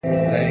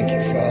Thank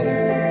you, Father.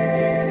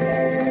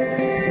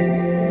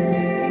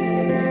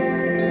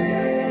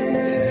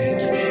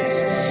 Thank you,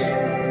 Jesus.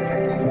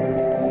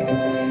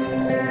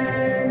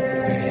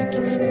 Thank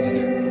you,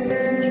 Father.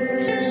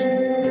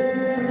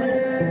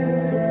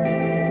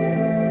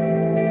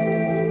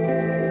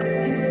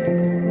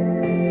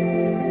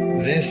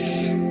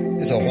 This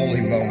is a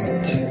holy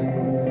moment.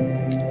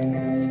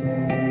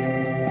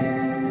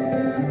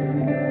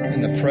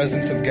 And the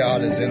presence of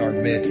God is in our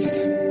midst.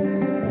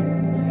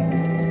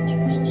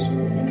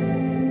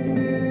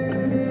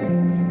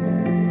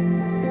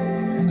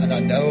 And I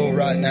know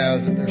right now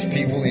that there's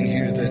people in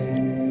here that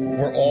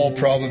we're all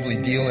probably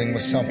dealing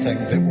with something,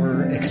 that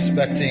we're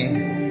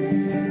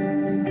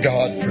expecting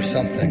God for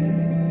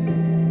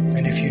something.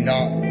 And if you're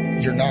not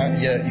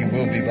yet, you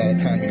will be by the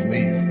time you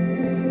leave.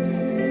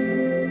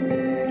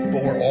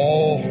 But we're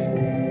all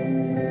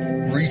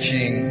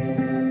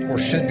reaching, or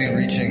should be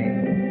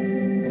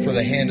reaching, for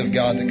the hand of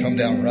God to come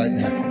down right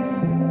now.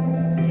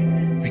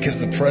 Because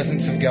the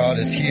presence of God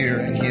is here,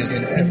 and He is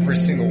in every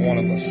single one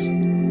of us.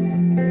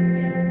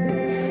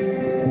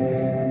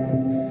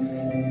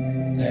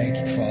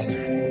 Thank you, Father.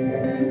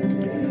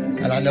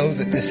 And I know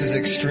that this is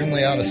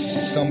extremely out of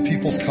some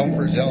people's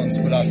comfort zones,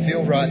 but I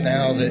feel right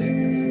now that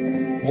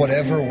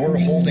whatever we're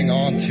holding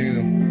on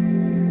to,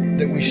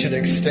 that we should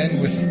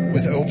extend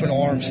with open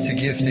arms to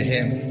give to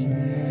Him.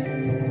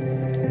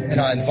 And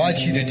I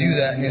invite you to do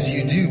that. And as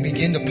you do,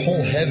 begin to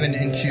pull heaven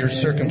into your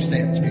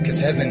circumstance, because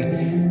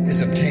heaven is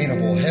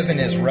obtainable. Heaven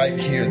is right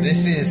here.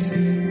 This is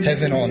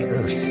heaven on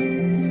earth.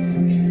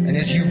 And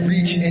as you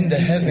reach into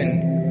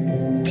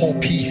heaven, pull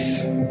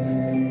peace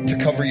to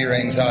cover your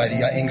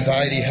anxiety.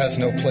 Anxiety has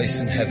no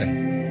place in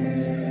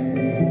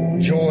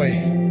heaven. Joy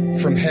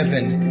from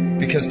heaven,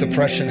 because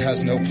depression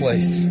has no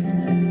place.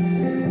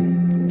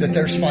 That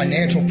there's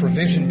financial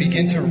provision.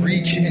 Begin to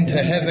reach into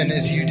heaven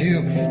as you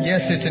do.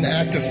 Yes, it's an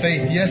act of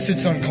faith. Yes,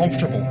 it's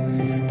uncomfortable.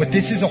 But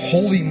this is a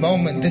holy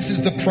moment. This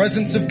is the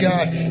presence of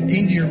God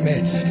in your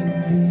midst.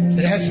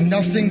 It has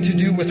nothing to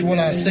do with what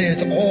I say.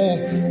 It's all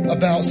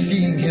about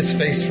seeing His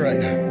face right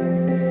now.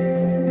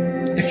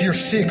 If you're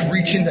sick,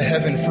 reach into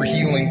heaven for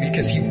healing,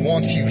 because He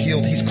wants you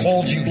healed. He's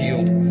called you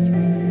healed.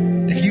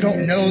 If you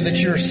don't know that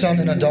you're a son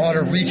and a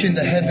daughter, reach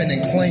into heaven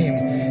and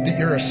claim that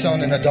you're a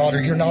son and a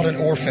daughter. You're not an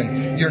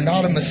orphan. You're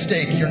not a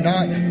mistake. You're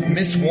not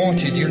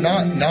miswanted. You're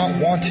not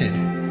wanted.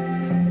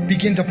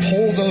 Begin to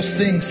pull those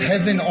things,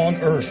 heaven on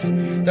earth.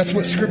 That's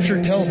what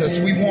Scripture tells us.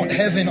 We want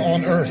heaven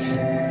on earth.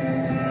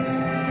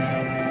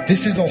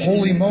 This is a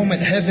holy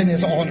moment. Heaven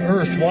is on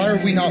earth. Why are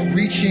we not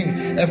reaching,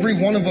 every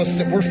one of us,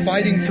 that we're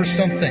fighting for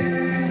something?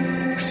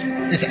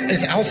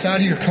 It's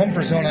outside of your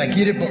comfort zone. I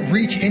get it, but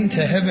reach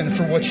into heaven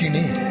for what you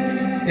need.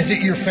 Is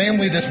it your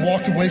family that's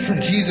walked away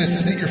from Jesus?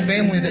 Is it your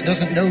family that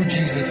doesn't know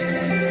Jesus?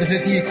 Is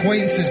it the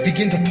acquaintances?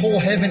 Begin to pull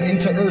heaven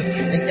into earth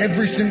in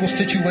every single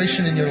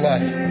situation in your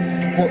life.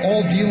 We're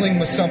all dealing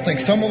with something.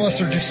 Some of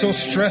us are just so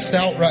stressed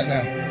out right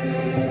now.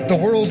 The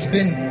world's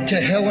been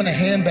to hell in a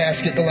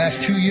handbasket the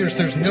last 2 years.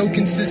 There's no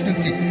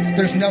consistency.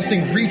 There's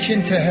nothing. Reach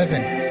into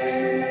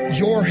heaven.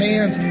 Your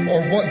hands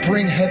are what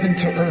bring heaven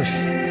to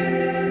earth.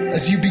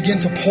 As you begin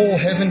to pull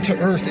heaven to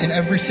earth in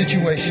every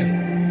situation.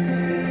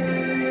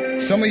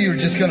 Some of you are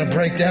just going to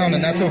break down,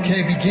 and that's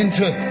okay. Begin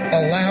to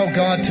allow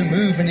God to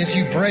move, and as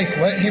you break,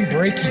 let Him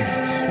break you.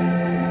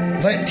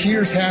 Let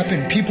tears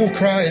happen. People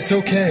cry. It's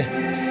okay.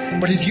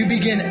 But as you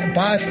begin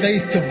by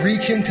faith to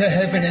reach into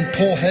heaven and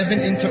pull heaven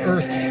into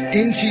earth,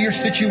 into your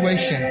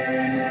situation,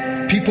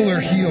 people are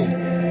healed.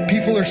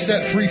 People are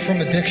set free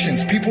from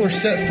addictions. People are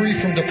set free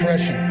from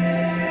depression.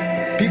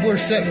 People are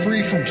set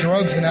free from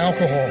drugs and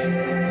alcohol.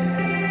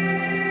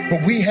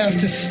 But we have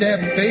to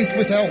step. Faith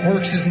without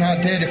works is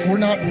not dead. If we're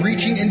not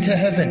reaching into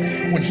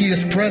heaven when He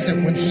is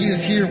present, when He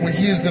is here, when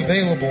He is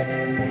available,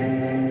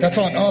 that's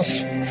on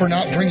us for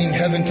not bringing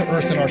heaven to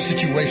earth in our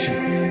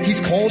situation. He's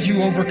called you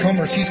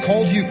overcomers. He's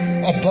called you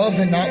above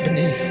and not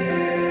beneath.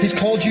 He's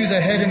called you the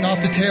head and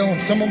not the tail.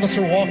 And some of us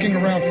are walking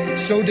around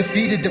so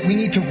defeated that we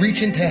need to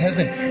reach into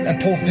heaven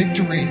and pull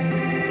victory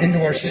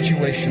into our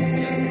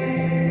situations.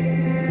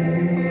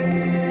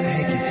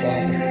 Thank you,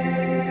 Father.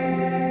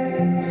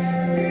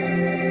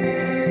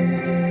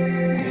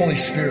 Holy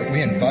Spirit,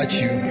 we invite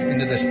you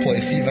into this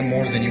place even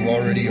more than you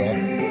already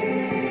are.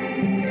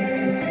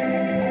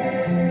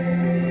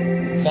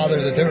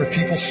 Father, that there are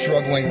people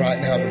struggling right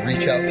now to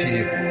reach out to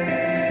you.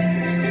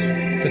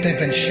 That they've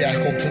been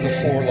shackled to the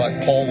floor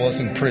like Paul was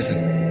in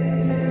prison.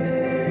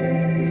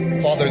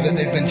 Father, that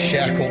they've been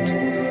shackled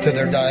to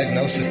their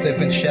diagnosis. They've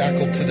been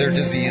shackled to their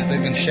disease.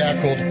 They've been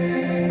shackled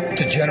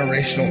to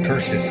generational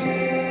curses.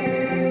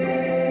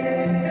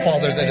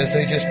 Father, that as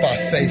they just by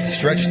faith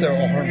stretch their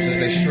arms, as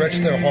they stretch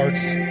their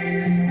hearts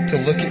to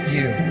look at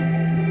you,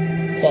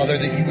 Father,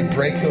 that you would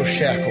break those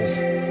shackles.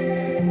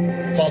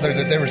 Father,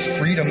 that there is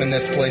freedom in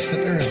this place,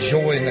 that there is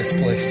joy in this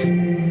place.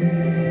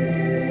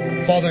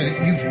 Father,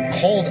 that you've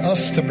called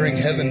us to bring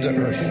heaven to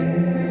earth.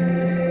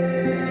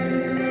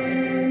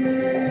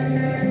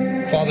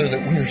 Father,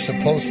 that we are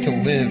supposed to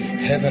live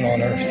heaven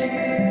on earth.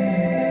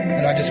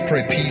 And I just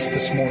pray peace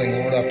this morning,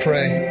 Lord. I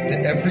pray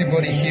that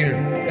everybody here,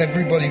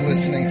 everybody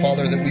listening,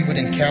 Father, that we would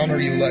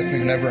encounter you like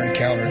we've never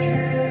encountered you.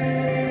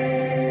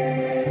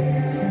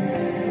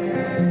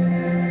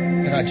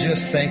 And I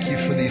just thank you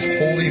for these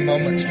holy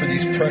moments, for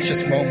these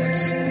precious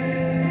moments,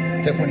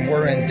 that when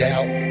we're in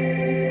doubt,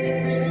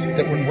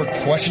 that when we're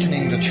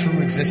questioning the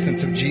true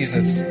existence of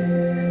Jesus,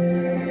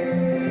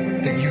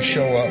 that you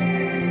show up,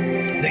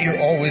 that you're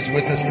always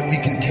with us, that we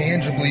can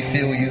tangibly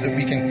feel you, that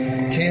we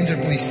can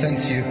tangibly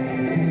sense you.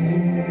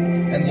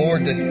 And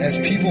Lord, that as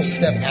people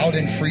step out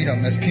in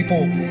freedom, as people,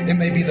 it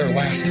may be their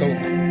last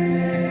hope,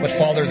 but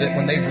Father, that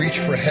when they reach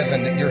for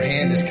heaven, that your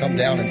hand has come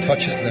down and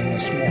touches them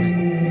this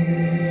morning.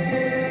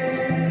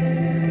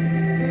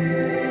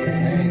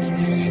 Thank you,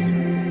 Father.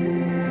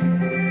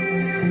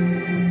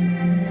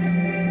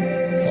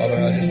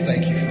 Father, I just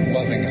thank you for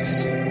loving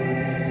us.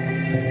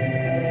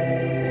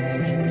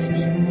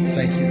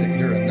 Thank you that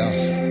you're enough.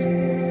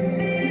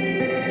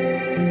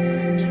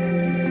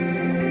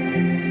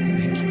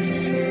 Thank you,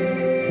 Father.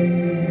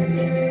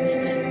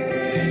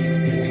 Thank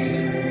you, Father.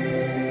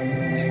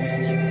 Thank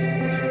you,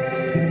 Father.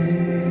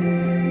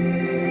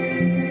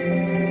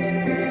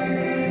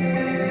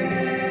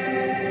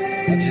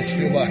 I just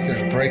feel like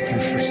there's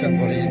breakthrough for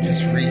somebody and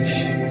just reach.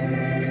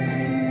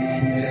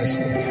 Yes,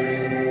 Lord.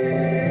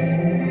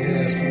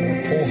 Yes,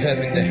 Lord. Pull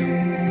heaven down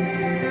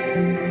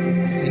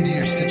into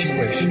your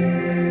situation.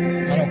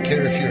 I don't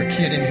care if you're a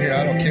kid in here.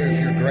 I don't care if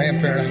you're a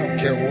grandparent. I don't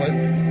care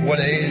what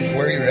age,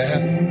 where you're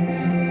at.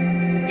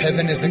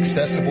 Heaven is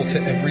accessible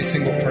to every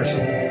single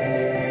person.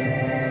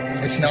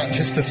 It's not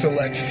just a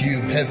select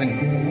few.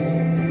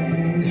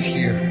 Heaven is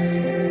here.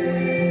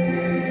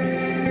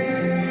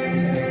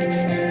 Thank you,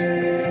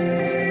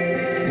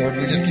 Father. Lord,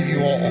 we just give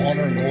you all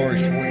honor and glory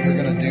for what you're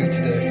going to do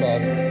today,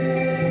 Father.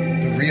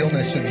 The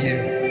realness of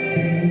you.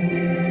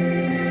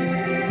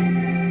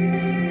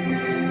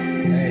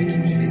 Thank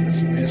you,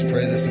 Jesus. We just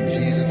pray this in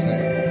Jesus'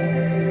 name.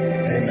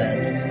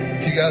 Amen.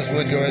 If you guys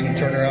would go ahead and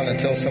turn around and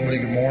tell somebody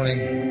good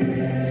morning.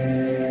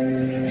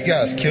 You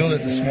guys killed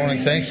it this morning.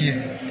 Thank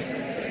you.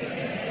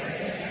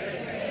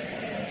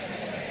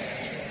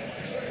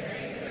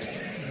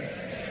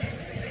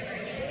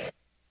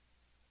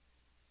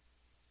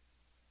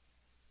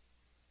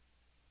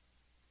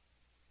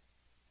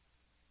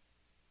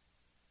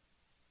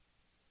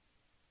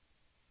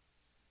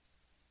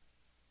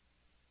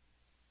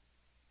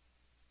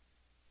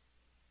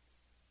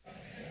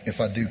 If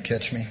I do,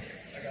 catch me.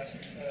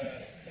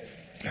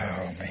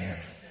 Oh, man.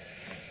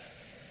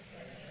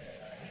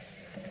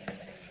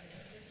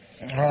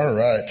 All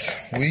right.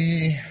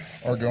 We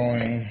are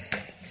going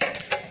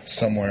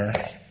somewhere.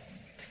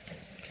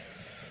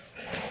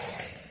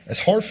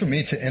 It's hard for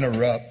me to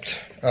interrupt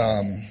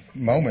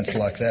moments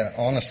like that.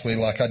 Honestly,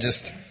 like I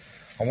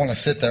want to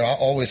sit there. I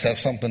always have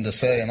something to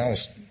say, and I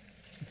was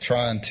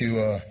trying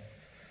to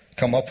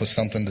come up with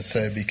something to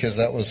say because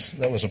that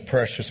was a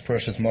precious,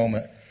 precious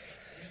moment.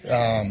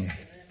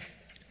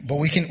 But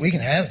we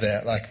can have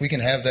that. Like we can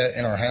have that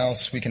in our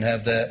house. We can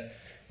have that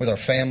with our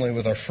family,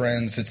 with our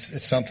friends.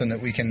 It's something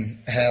that we can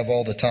have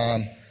all the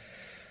time.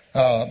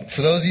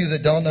 For those of you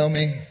that don't know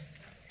me,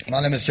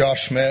 my name is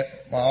Josh Schmidt.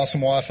 My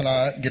awesome wife and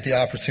I get the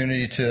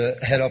opportunity to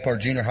head up our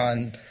junior high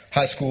and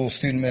high school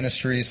student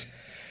ministries.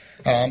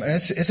 And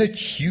it's a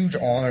huge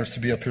honor to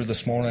be up here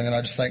this morning. And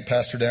I just thank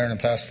Pastor Darren and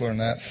Pastor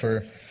Lornette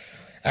for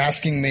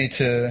asking me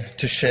to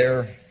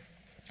share.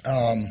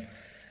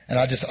 And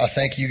I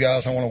thank you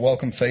guys. I want to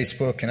welcome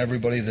Facebook and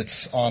everybody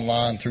that's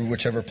online through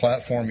whichever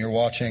platform you're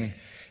watching.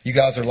 You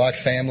guys are like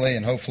family,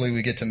 and hopefully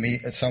we get to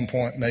meet at some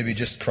point, maybe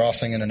just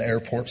crossing in an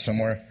airport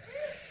somewhere.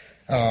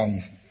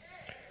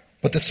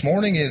 But this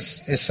morning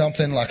is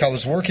something like I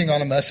was working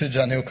on a message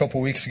I knew a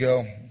couple weeks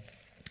ago,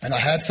 and I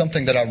had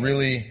something that I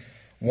really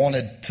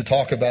wanted to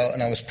talk about,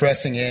 and I was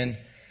pressing in,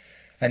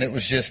 and it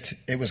was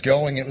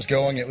going.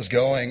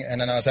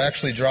 And then I was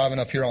actually driving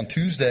up here on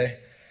Tuesday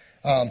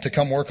to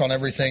come work on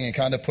everything and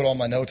kind of put all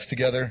my notes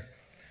together.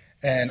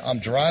 And I'm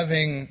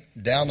driving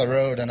down the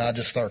road and I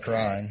just start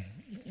crying,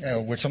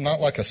 which I'm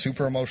not like a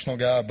super emotional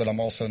guy, but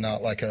I'm also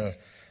not like a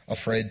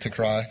afraid to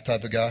cry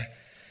type of guy.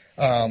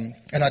 And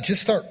I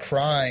just start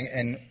crying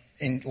and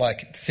in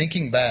like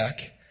thinking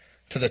back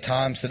to the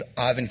times that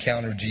I've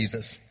encountered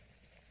Jesus.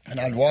 And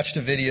I'd watched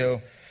a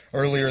video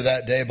earlier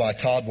that day by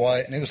Todd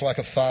White, and it was like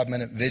a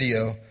 5-minute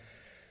video.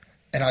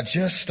 And I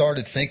just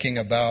started thinking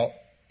about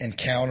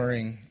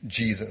encountering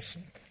Jesus.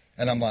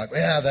 And I'm like,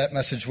 yeah, that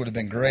message would have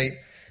been great.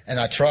 And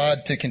I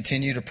tried to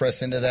continue to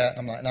press into that.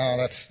 I'm like, no,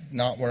 that's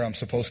not where I'm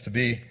supposed to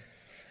be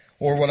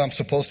or what I'm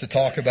supposed to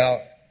talk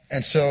about.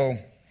 And so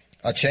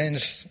God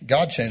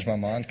changed my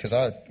mind because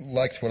I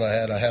liked what I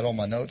had. I had all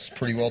my notes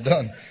pretty well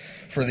done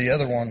for the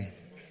other one.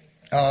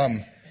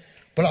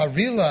 But I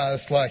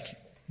realized like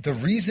the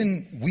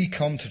reason we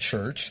come to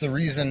church, the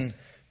reason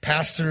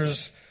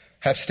pastors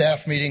have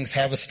staff meetings,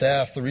 have a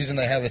staff, the reason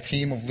they have a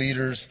team of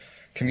leaders,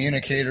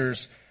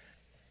 communicators,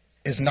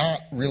 is not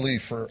really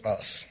for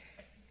us.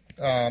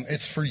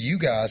 It's for you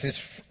guys.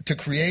 It's to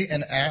create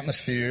an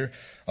atmosphere,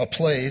 a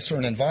place, or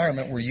an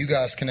environment where you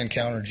guys can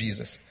encounter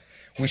Jesus.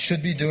 We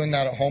should be doing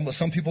that at home, but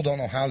some people don't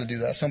know how to do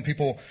that. Some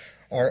people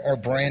are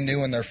brand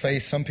new in their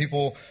faith. Some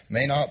people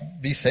may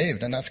not be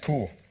saved, and that's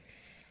cool.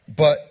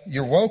 But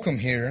you're welcome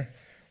here,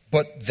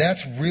 but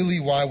that's really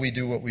why we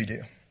do what we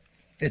do.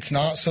 It's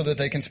not so that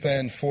they can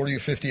spend 40 or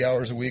 50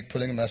 hours a week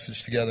putting a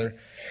message together.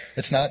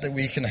 It's not that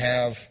we can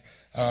have,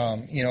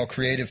 a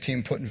creative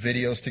team putting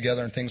videos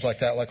together and things like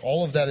that. Like,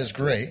 all of that is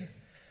great.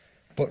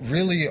 But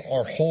really,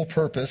 our whole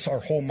purpose, our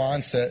whole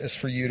mindset is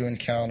for you to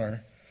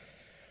encounter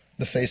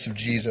the face of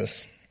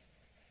Jesus.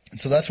 And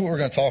so that's what we're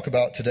going to talk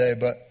about today.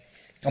 But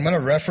I'm going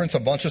to reference a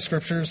bunch of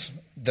scriptures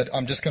that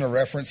I'm just going to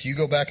reference. You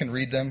go back and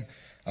read them.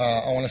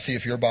 I want to see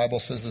if your Bible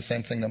says the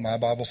same thing that my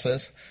Bible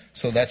says.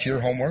 So that's your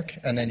homework.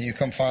 And then you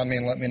come find me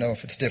and let me know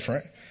if it's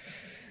different.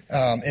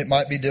 It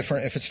might be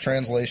different if it's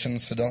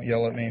translations, so don't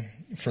yell at me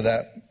for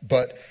that.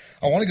 But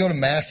I want to go to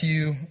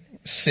Matthew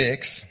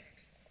 6.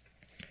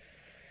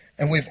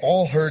 And we've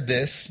all heard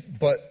this,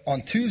 but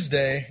on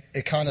Tuesday,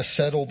 it kind of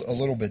settled a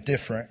little bit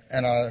different.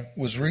 And I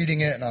was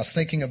reading it and I was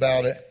thinking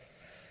about it.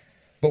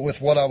 But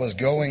with what I was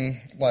going,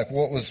 like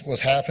what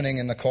was happening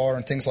in the car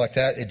and things like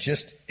that, it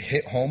just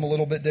hit home a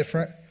little bit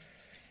different.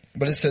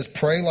 But it says,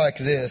 pray like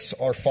this: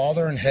 Our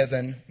Father in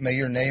heaven, may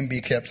your name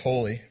be kept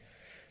holy.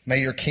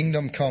 May your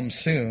kingdom come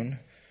soon.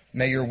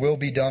 May your will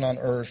be done on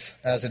earth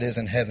as it is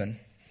in heaven.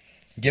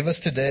 Give us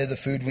today the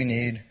food we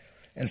need,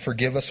 and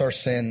forgive us our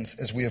sins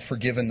as we have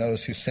forgiven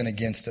those who sin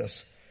against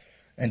us.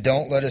 And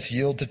don't let us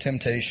yield to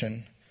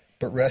temptation,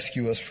 but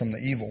rescue us from the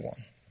evil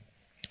one.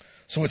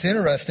 So what's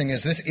interesting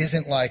is this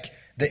isn't like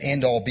the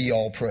end-all,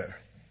 be-all prayer.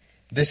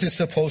 This is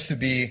supposed to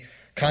be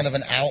kind of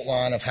an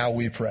outline of how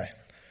we pray.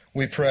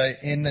 We pray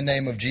in the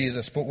name of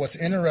Jesus. But what's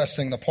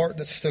interesting, the part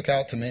that stuck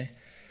out to me,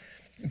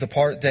 the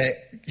part that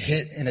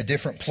hit in a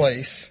different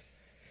place,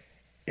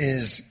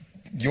 is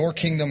your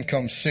kingdom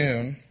comes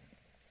soon,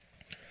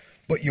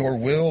 but your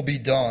will be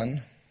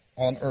done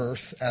on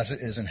earth as it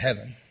is in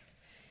heaven.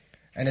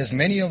 And as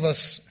many of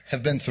us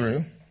have been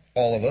through,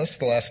 all of us,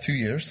 the last 2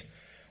 years,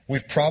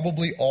 we've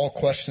probably all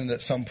questioned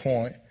at some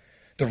point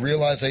the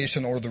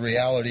realization or the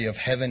reality of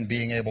heaven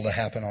being able to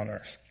happen on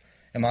earth.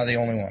 Am I the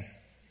only one?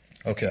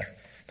 Okay,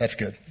 that's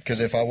good.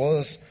 Because if I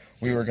was,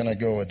 we were going to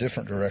go a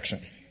different direction.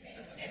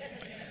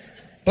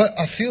 But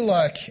I feel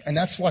like, and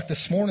that's like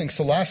this morning,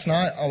 so last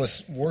night I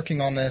was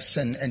working on this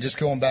and just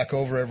going back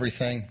over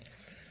everything.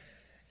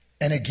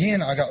 And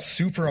again, I got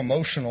super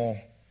emotional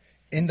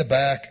in the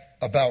back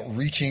about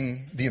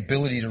reaching the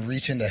ability to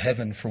reach into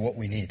heaven for what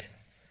we need.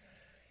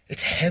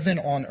 It's heaven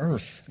on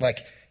earth.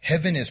 Like,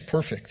 heaven is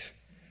perfect.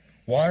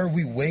 Why are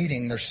we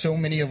waiting? There's so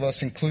many of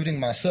us, including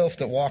myself,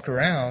 that walk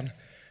around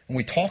and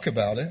we talk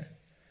about it,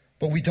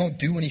 but we don't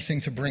do anything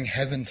to bring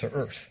heaven to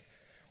earth.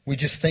 We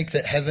just think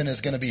that heaven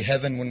is going to be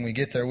heaven when we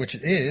get there, which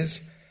it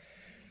is.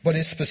 But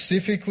it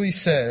specifically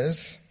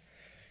says,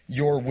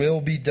 your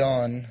will be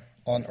done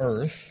on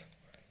earth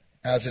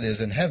as it is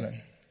in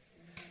heaven.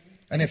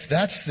 And if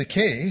that's the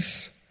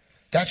case,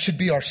 that should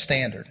be our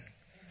standard.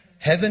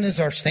 Heaven is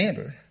our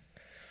standard.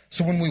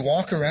 So when we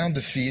walk around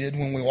defeated,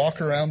 when we walk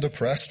around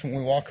depressed, when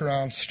we walk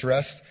around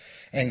stressed,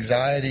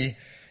 anxiety,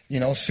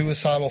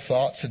 suicidal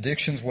thoughts,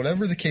 addictions,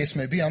 whatever the case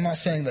may be, I'm not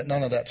saying that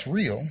none of that's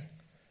real.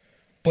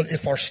 But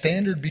if our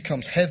standard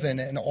becomes heaven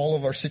and all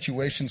of our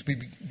situations, we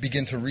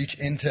begin to reach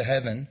into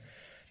heaven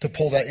to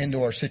pull that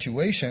into our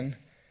situation,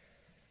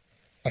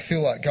 I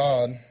feel like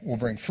God will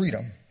bring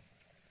freedom.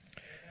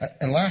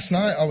 And last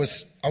night I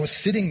was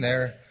sitting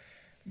there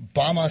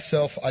by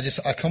myself.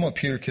 I come up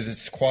here because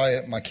it's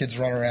quiet. My kids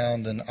run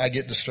around and I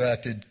get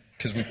distracted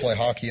because we play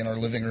hockey in our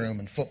living room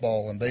and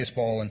football and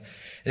baseball. And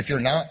if you're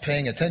not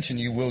paying attention,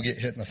 you will get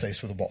hit in the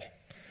face with a ball.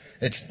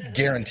 It's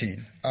guaranteed.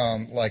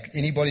 Like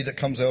anybody that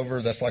comes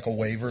over, that's like a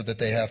waiver that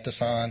they have to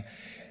sign.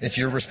 It's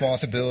your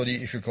responsibility.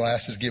 If your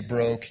glasses get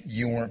broke,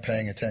 you weren't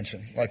paying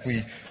attention. Like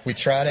we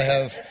try to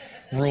have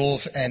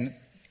rules, and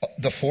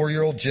the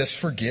 4-year-old just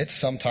forgets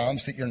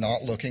sometimes that you're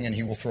not looking, and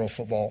he will throw a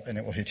football and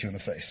it will hit you in the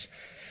face.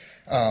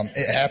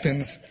 It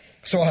happens.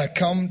 So I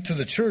come to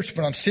the church,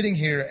 but I'm sitting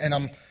here and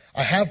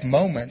I have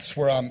moments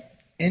where I'm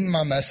in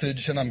my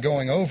message and I'm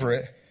going over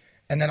it,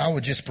 and then I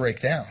would just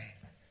break down.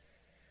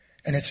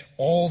 And it's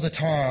all the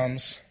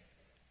times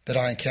that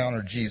I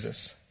encountered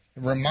Jesus,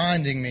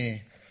 reminding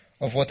me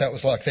of what that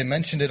was like. They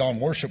mentioned it on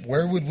worship.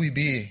 Where would we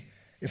be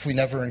if we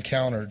never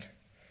encountered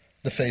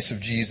the face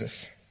of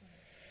Jesus?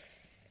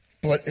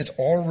 But it's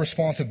our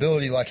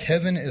responsibility. Like,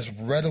 heaven is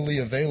readily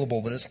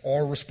available, but it's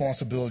our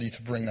responsibility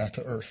to bring that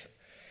to earth.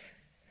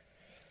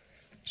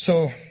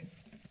 So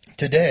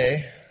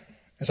today,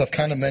 as I've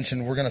kind of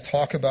mentioned, we're going to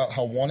talk about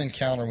how one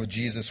encounter with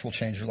Jesus will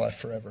change your life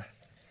forever.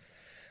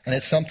 And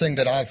it's something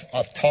that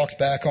I've talked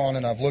back on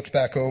and I've looked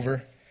back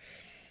over.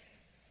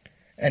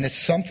 And it's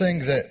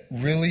something that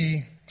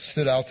really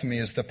stood out to me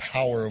as the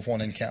power of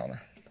one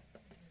encounter.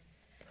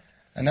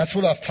 And that's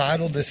what I've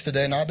titled this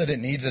today. Not that it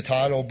needs a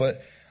title,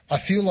 but I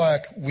feel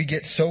like we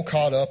get so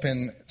caught up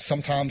in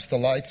sometimes the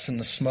lights and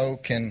the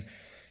smoke and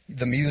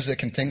the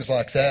music and things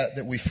like that,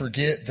 that we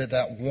forget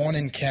that one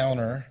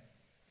encounter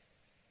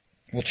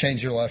will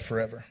change your life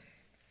forever.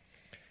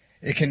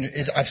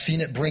 I've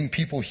seen it bring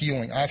people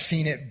healing. I've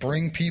seen it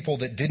bring people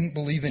that didn't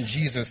believe in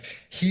Jesus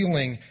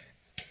healing,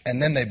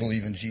 and then they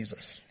believe in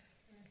Jesus.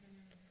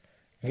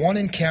 One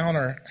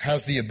encounter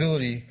has the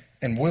ability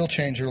and will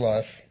change your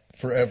life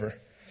forever.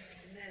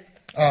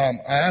 I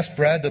asked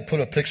Brad to put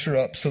a picture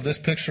up. So this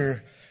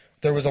picture,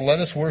 there was a Let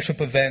Us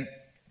Worship event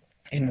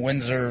in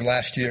Windsor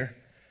last year.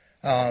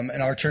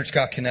 And our church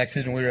got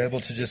connected, and we were able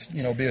to just,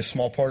 be a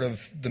small part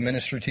of the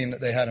ministry team that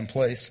they had in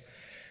place.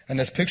 And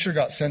this picture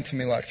got sent to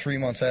me like 3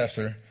 months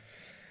after.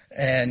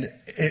 And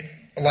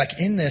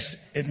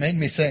it made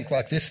me think,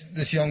 like,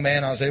 this young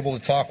man I was able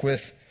to talk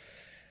with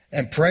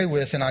and pray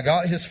with, and I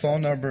got his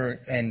phone number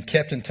and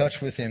kept in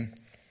touch with him.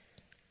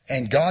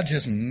 And God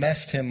just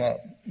messed him up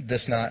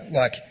this night.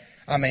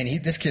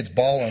 This kid's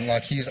balling.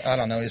 Like, he's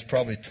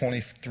probably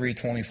 23,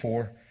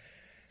 24.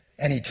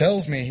 And he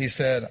tells me, he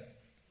said,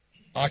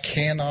 I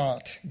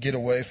cannot get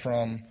away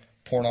from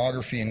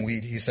pornography and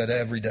weed. He said,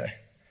 every day.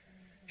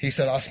 He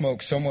said, I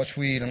smoke so much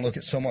weed and look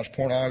at so much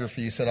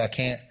pornography. He said, I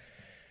can't.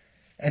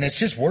 And it's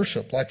just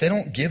worship. Like, they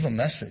don't give a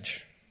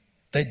message.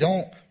 They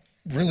don't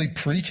really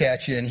preach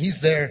at you. And he's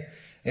there,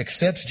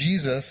 accepts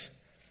Jesus.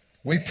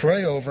 We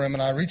pray over him,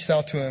 and I reached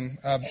out to him.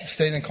 I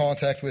stayed in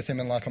contact with him,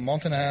 and like a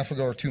month and a half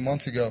ago or 2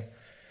 months ago,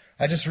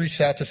 I just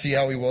reached out to see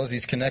how he was.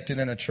 He's connected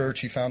in a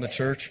church. He found a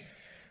church,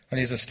 and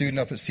he's a student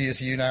up at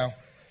CSU now.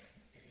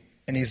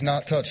 And he's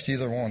not touched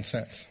either one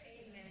since.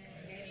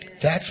 Amen.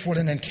 That's what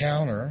an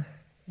encounter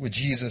with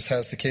Jesus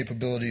has the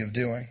capability of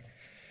doing.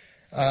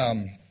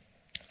 I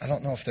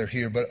don't know if they're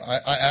here, but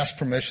I asked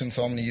permission,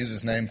 so I'm going to use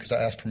his name because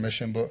I asked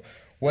permission. But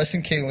Wes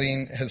and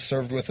Kayleen have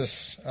served with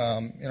us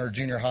in our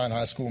junior high and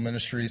high school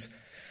ministries.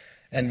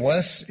 And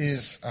Wes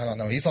is,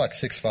 he's like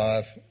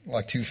 6'5",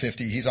 like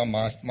 250. He's on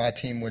my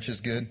team, which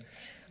is good.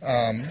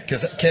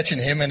 Because catching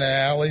him in an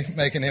alley,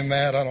 making him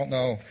mad, I don't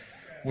know,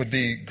 would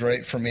be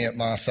great for me at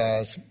my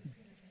size.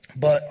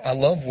 But I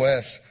love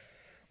Wes.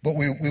 But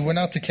we went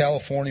out to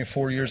California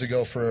 4 years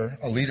ago for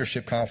a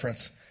leadership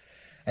conference.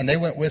 And they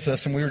went with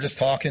us, and we were just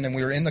talking, and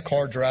we were in the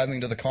car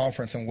driving to the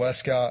conference, and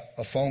Wes got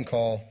a phone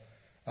call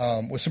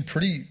with some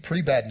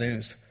pretty bad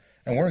news.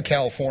 And we're in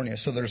California,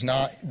 so there's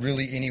not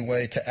really any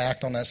way to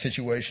act on that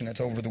situation. It's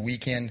over the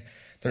weekend.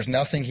 There's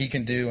nothing he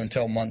can do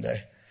until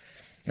Monday.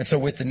 And so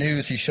with the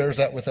news, he shares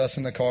that with us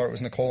in the car. It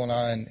was Nicole and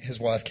I and his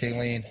wife,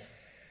 Kayleen.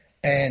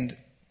 And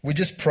we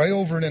just pray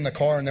over it in the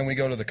car, and then we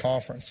go to the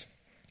conference.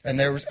 And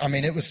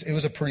it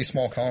was a pretty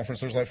small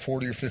conference. There was like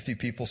 40 or 50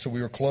 people, so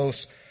we were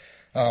close.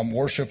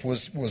 Worship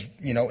was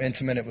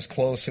intimate. It was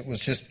close. It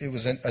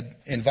was an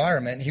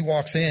environment. And he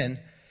walks in,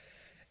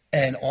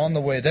 and on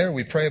the way there,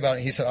 we pray about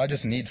it. He said, I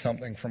just need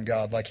something from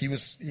God. Like, he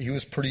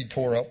was pretty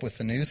tore up with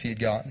the news he had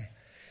gotten.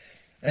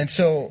 And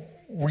so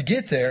we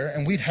get there,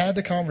 and we'd had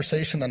the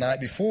conversation the night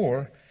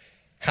before,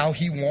 how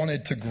he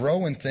wanted to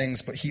grow in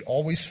things, but he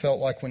always felt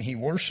like when he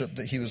worshiped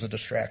that he was a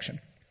distraction.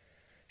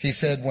 He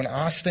said, when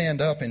I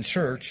stand up in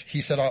church,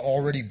 he said, I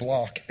already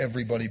block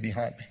everybody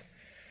behind me.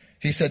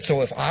 He said,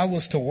 so if I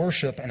was to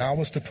worship and I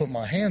was to put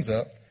my hands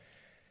up,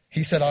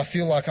 he said, I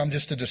feel like I'm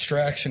just a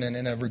distraction and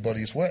in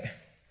everybody's way.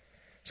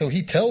 So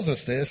he tells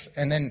us this,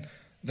 and then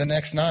the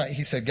next night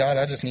he said, God,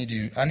 I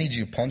need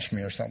you to punch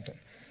me or something.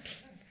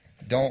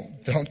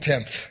 Don't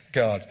tempt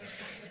God.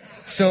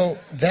 So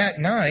that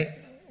night,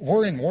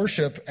 we're in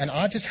worship, and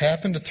I just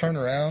happened to turn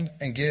around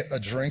and get a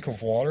drink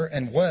of water,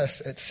 and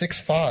Wes, at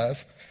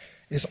 6'5",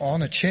 is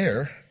on a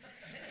chair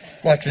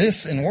like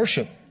this in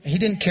worship. He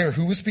didn't care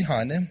who was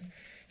behind him.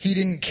 He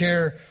didn't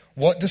care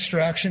what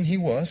distraction he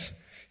was.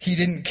 He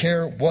didn't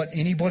care what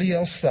anybody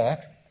else thought.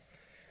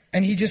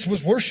 And he just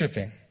was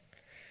worshiping.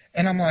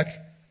 And I'm like,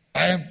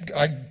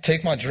 I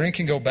take my drink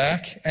and go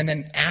back. And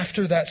then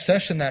after that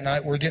session that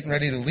night, we're getting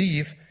ready to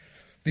leave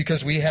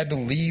because we had to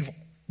leave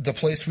the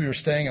place we were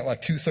staying at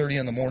like 2:30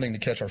 in the morning to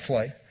catch our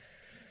flight.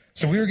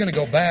 So we were going to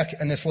go back,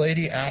 and this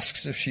lady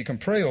asks if she can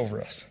pray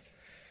over us.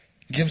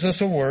 Gives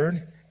us a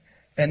word,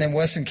 and then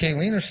Wes and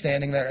Kayleen are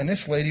standing there, and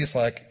this lady's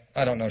like,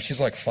 I don't know, she's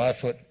like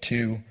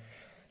 5'2",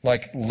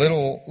 like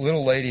little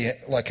lady,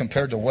 like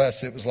compared to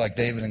Wes, it was like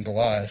David and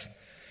Goliath.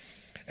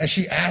 And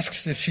she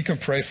asks if she can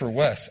pray for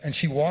Wes, and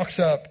she walks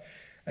up,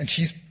 and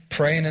she's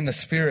praying in the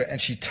Spirit,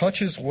 and she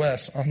touches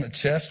Wes on the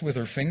chest with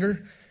her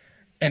finger,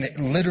 and it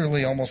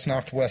literally almost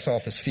knocked Wes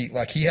off his feet.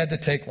 Like, he had to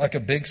take like a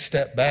big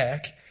step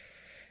back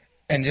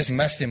and just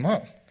messed him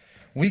up.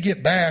 We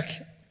get back,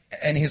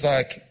 and he's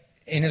like,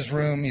 in his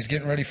room, he's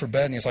getting ready for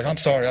bed, and he's like, I'm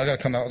sorry, I got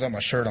to come out without my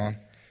shirt on.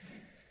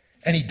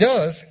 And he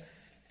does,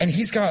 and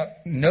he's got,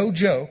 no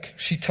joke,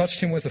 she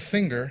touched him with a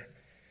finger,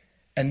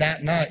 and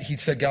that night he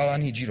said, God, I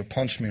need you to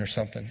punch me or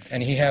something.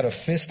 And he had a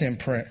fist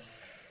imprint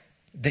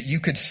that you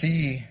could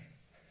see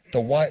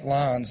the white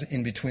lines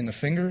in between the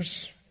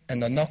fingers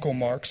and the knuckle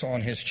marks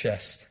on his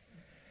chest.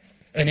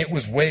 And it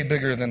was way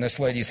bigger than this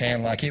lady's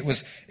hand. Like, it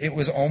was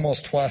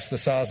almost twice the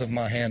size of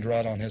my hand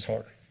right on his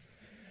heart.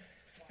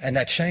 And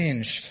that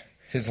changed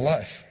his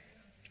life.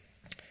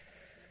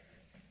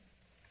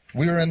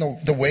 We were in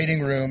the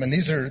waiting room, and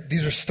these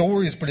are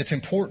stories, but it's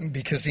important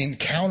because the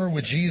encounter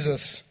with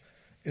Jesus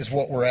is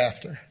what we're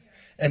after.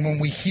 And when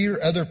we hear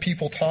other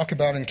people talk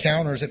about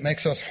encounters, it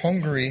makes us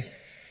hungry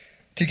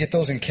to get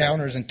those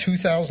encounters. In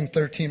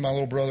 2013, my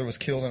little brother was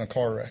killed in a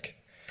car wreck.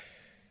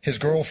 His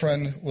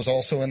girlfriend was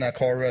also in that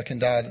car wreck and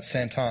died at the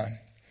same time.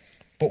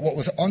 But what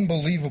was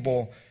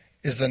unbelievable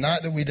is the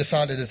night that we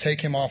decided to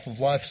take him off of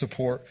life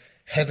support,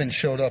 heaven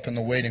showed up in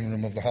the waiting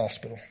room of the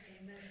hospital.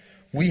 Amen.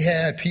 We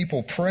had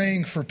people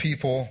praying for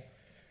people,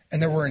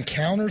 and there were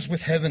encounters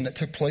with heaven that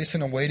took place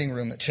in a waiting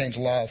room that changed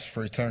lives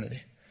for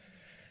eternity.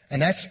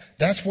 And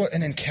that's what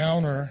an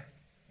encounter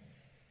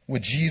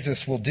with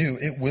Jesus will do.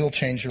 It will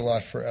change your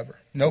life forever.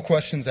 No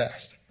questions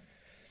asked.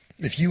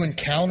 If you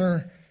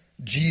encounter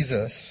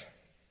Jesus,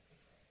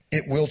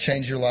 it will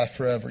change your life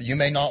forever. You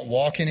may not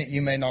walk in it,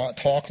 you may not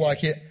talk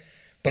like it,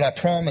 but I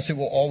promise it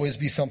will always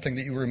be something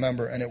that you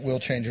remember, and it will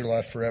change your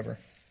life forever.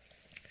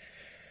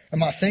 And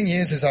my thing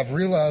is I've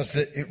realized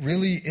that it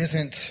really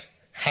isn't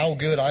how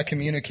good I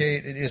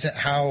communicate. It isn't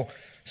how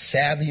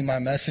savvy my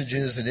message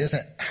is. It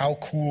isn't how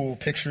cool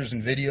pictures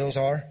and videos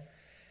are.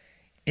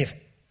 If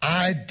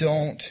I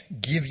don't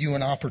give you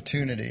an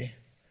opportunity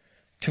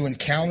to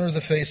encounter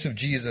the face of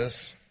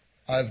Jesus,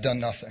 I've done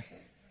nothing.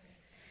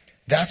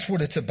 That's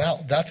what it's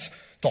about. That's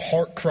the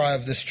heart cry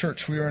of this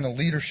church. We were in a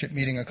leadership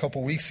meeting a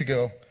couple weeks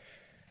ago,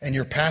 and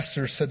your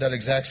pastor said that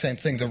exact same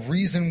thing. The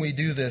reason we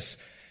do this,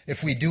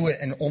 if we do it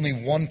and only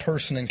one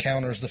person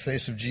encounters the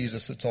face of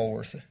Jesus, it's all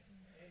worth it.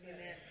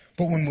 Amen.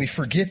 But when we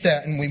forget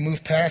that and we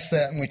move past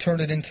that and we turn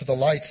it into the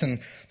lights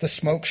and the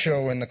smoke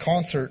show and the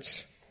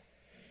concerts,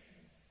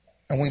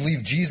 and we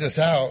leave Jesus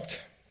out,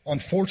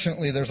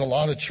 unfortunately, there's a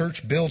lot of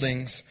church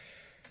buildings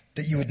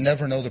that you would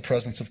never know the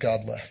presence of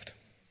God left.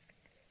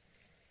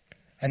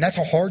 And that's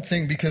a hard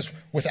thing, because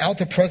without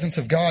the presence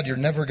of God, you're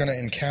never going to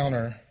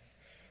encounter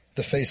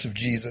the face of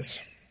Jesus.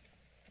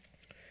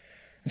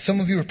 And some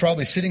of you are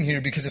probably sitting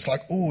here because it's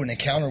like, oh, an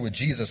encounter with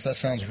Jesus, that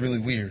sounds really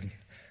weird.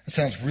 That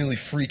sounds really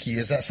freaky.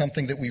 Is that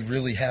something that we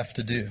really have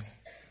to do?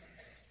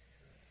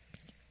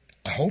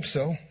 I hope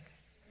so.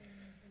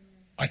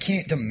 I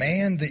can't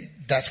demand that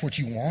that's what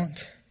you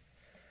want.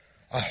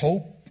 I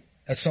hope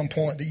at some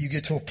point that you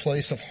get to a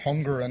place of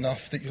hunger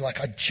enough that you're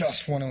like, I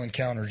just want to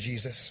encounter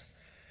Jesus.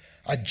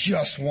 I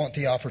just want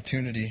the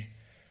opportunity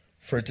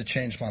for it to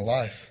change my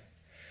life.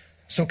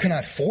 So can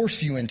I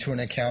force you into an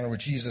encounter with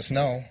Jesus?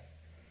 No.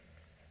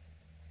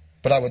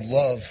 But I would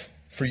love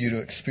for you to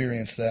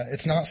experience that.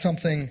 It's not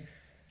something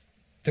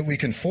that we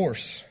can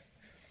force.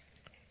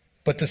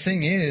 But the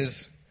thing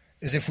is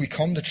if we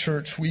come to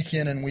church week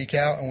in and week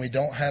out and we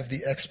don't have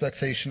the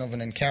expectation of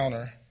an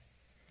encounter,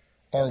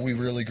 are we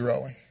really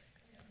growing?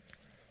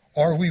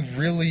 Are we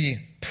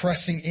really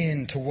pressing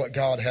into what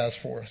God has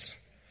for us?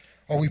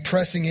 Are we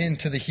pressing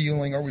into the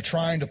healing? Are we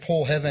trying to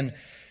pull heaven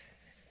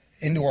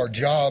into our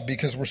job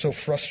because we're so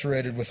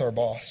frustrated with our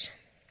boss?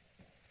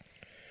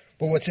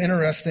 But what's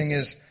interesting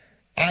is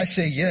I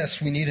say,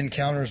 yes, we need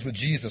encounters with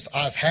Jesus.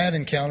 I've had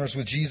encounters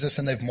with Jesus,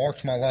 and they've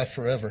marked my life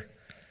forever.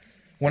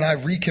 When I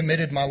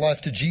recommitted my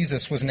life to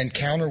Jesus was an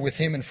encounter with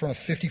him in front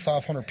of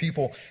 5,500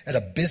 people at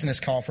a business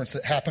conference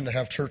that happened to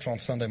have church on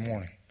Sunday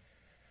morning.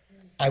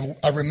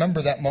 I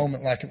remember that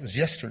moment like it was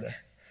yesterday.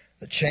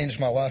 That changed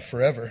my life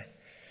forever.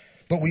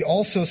 But we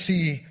also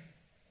see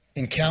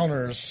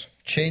encounters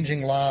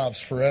changing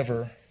lives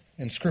forever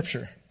in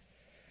Scripture.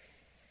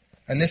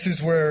 And this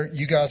is where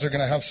you guys are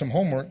going to have some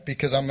homework,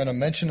 because I'm going to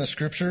mention a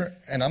Scripture,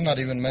 and I'm not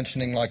even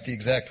mentioning like the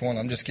exact one.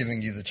 I'm just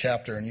giving you the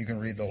chapter, and you can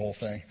read the whole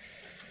thing.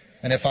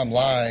 And if I'm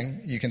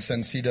lying, you can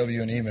send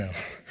CW an email.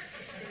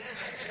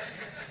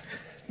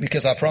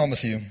 Because I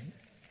promise you,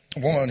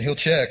 one, he'll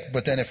check,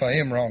 but then if I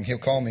am wrong, he'll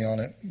call me on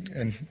it,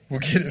 and we'll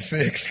get it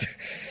fixed.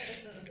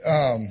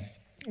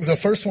 The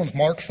first one's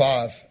Mark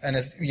 5, and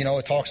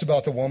it talks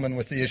about the woman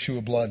with the issue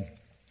of blood.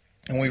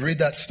 And we read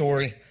that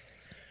story,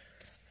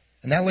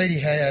 and that lady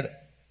had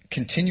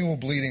continual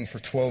bleeding for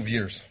 12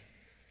 years.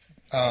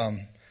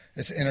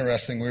 It's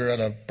interesting. We were at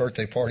a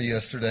birthday party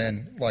yesterday,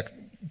 and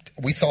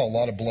we saw a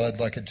lot of blood,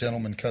 like a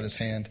gentleman cut his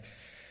hand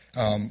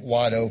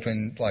wide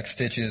open, like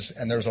stitches,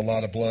 and there was a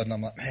lot of blood. And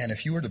I'm like, man,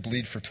 if you were to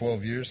bleed for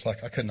 12 years, I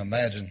couldn't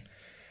imagine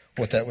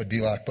what that would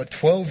be like. But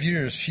 12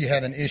 years, she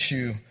had an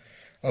issue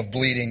of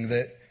bleeding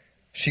that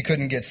she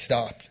couldn't get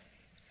stopped.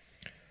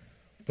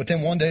 But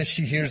then one day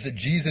she hears that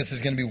Jesus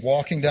is going to be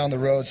walking down the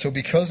road. So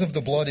because of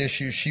the blood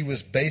issue, she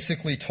was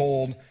basically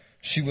told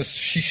she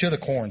should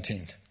have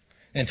quarantined.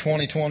 In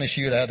 2020,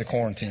 she would have had to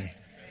quarantine.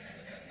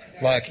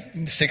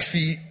 6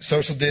 feet,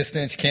 social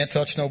distance, can't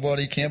touch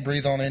nobody, can't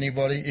breathe on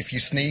anybody. If you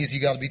sneeze, you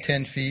got to be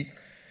 10 feet.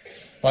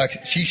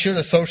 She should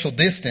have social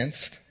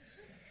distanced.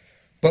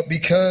 But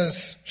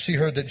because she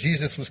heard that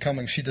Jesus was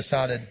coming, she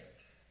decided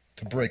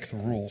to break the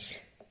rules.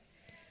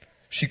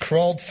 She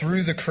crawled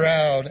through the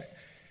crowd,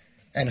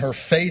 and her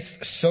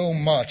faith so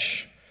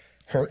much,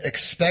 her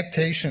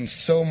expectation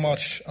so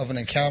much of an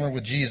encounter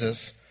with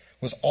Jesus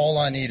was, all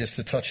I need is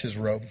to touch his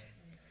robe.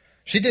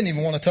 She didn't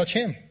even want to touch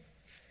him.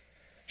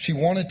 She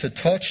wanted to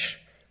touch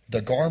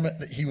the garment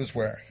that he was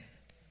wearing.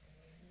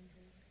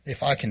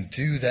 If I can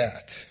do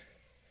that,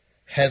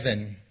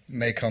 heaven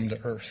may come to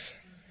earth.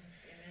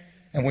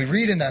 And we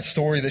read in that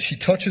story that she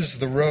touches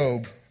the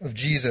robe of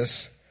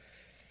Jesus,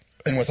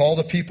 and with all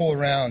the people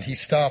around, he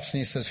stops and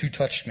he says, "Who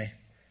touched me?"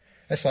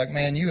 It's like,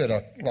 man, you had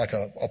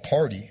a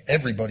party.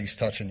 Everybody's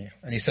touching you.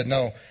 And he said,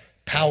 "No,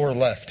 power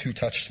left. Who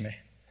touched me?"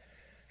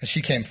 And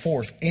she came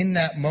forth. In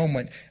that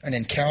moment, an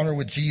encounter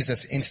with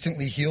Jesus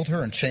instantly healed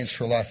her and changed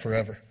her life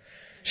forever.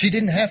 She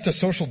didn't have to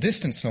social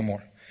distance no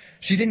more.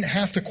 She didn't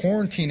have to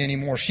quarantine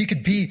anymore. She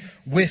could be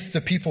with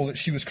the people that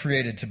she was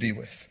created to be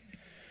with.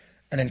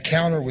 An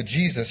encounter with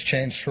Jesus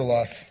changed her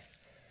life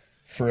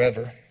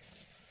forever.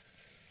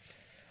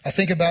 I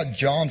think about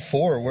John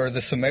 4, where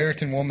the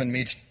Samaritan woman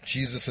meets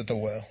Jesus at the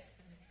well.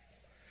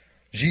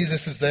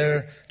 Jesus is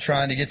there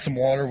trying to get some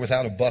water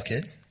without a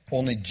bucket.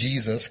 Only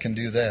Jesus can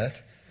do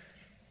that.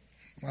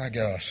 My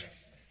gosh.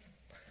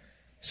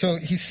 So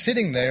he's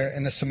sitting there,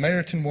 and the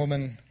Samaritan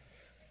woman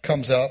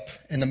comes up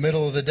in the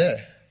middle of the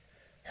day.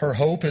 Her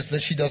hope is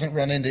that she doesn't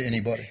run into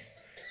anybody.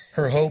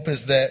 Her hope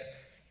is that,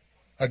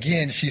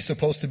 again, she's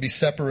supposed to be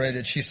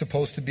separated. She's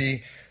supposed to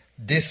be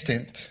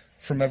distant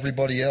from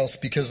everybody else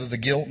because of the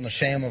guilt and the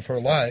shame of her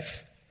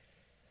life,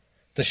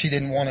 that she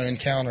didn't want to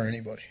encounter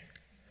anybody.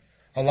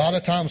 A lot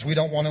of times we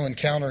don't want to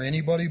encounter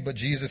anybody, but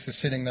Jesus is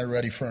sitting there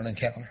ready for an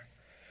encounter.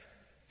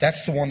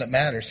 That's the one that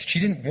matters. She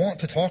didn't want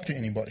to talk to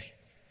anybody.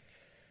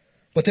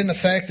 But then the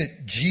fact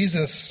that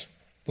Jesus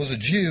was a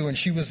Jew and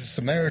she was a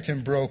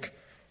Samaritan broke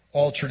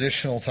all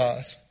traditional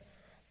ties.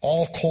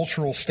 All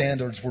cultural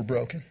standards were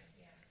broken.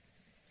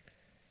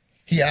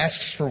 He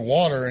asks for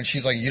water and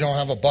she's like, "You don't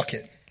have a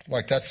bucket."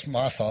 Like, that's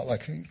my thought,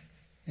 like,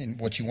 in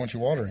what you want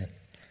your water in.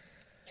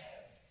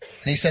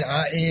 And he said,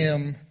 "I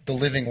am the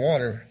living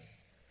water."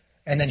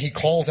 And then he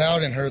calls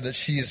out in her that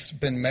she's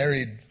been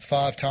married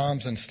 5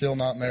 times and still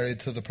not married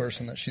to the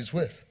person that she's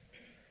with.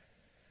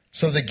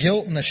 So the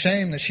guilt and the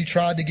shame that she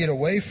tried to get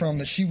away from,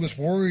 that she was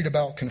worried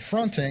about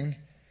confronting,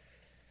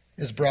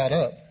 is brought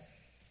up.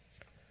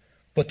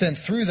 But then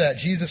through that,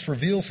 Jesus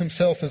reveals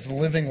himself as the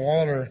living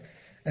water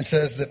and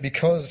says that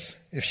because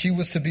if she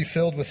was to be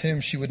filled with him,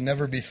 she would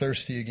never be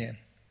thirsty again.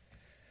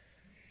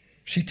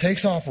 She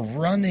takes off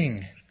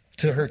running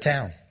to her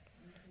town.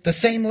 The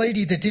same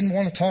lady that didn't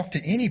want to talk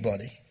to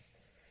anybody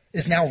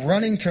is now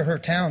running to her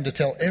town to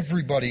tell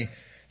everybody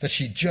that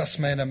she just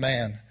met a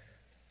man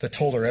that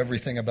told her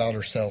everything about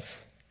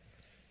herself.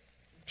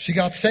 She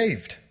got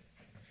saved.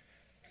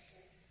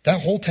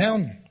 That whole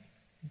town,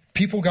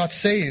 people got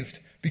saved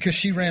because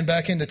she ran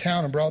back into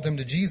town and brought them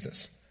to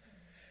Jesus.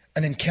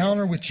 An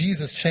encounter with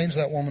Jesus changed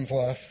that woman's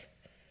life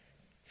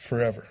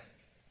forever.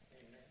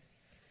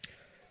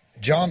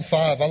 John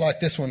 5, I like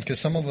this one because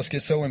some of us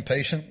get so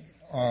impatient,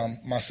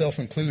 myself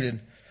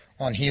included,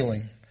 on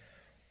healing,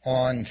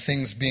 on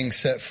things being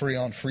set free,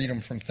 on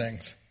freedom from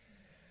things.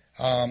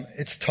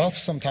 It's tough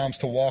sometimes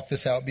to walk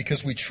this out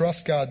because we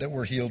trust God that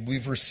we're healed.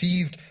 We've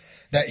received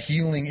that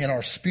healing in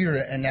our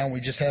spirit, and now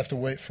we just have to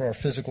wait for our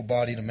physical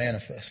body to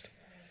manifest.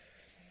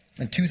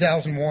 In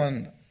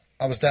 2001,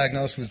 I was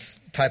diagnosed with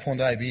type 1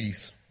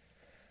 diabetes.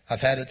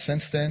 I've had it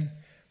since then,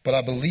 but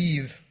I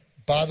believe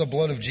by the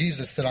blood of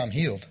Jesus that I'm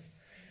healed.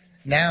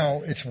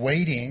 Now it's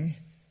waiting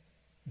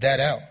that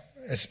out.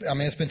 It's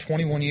been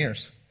 21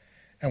 years,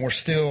 and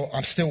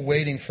I'm still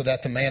waiting for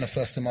that to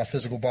manifest in my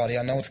physical body.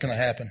 I know it's going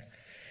to happen.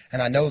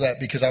 And I know that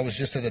because I was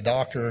just at a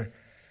doctor,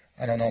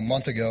 a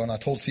month ago, and I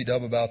told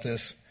C-Dub about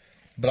this.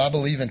 But I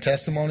believe in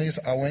testimonies.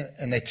 I went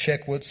and they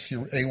check what's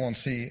your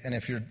A1C, and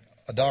if you're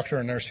a doctor or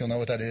a nurse, you'll know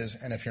what that is.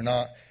 And if you're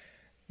not,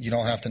 you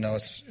don't have to know.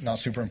 It's not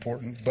super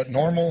important. But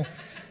normal,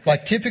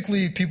 like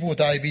typically people with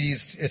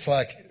diabetes, it's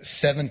like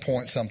 7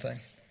 point something.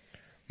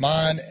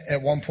 Mine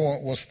at one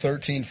point was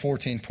 13,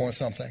 14 point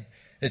something.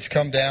 It's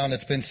come down.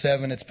 It's been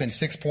 7. It's been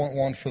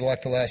 6.1 for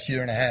like the last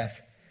year and a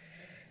half.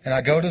 And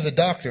I go to the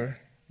doctor,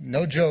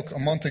 no joke, a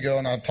month ago,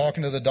 and I'm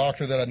talking to the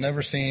doctor that I'd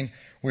never seen.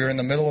 We were in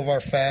the middle of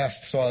our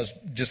fast, so I was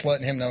just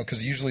letting him know,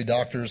 because usually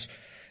doctors,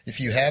 if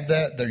you have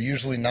that, they're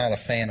usually not a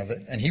fan of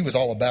it. And he was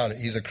all about it.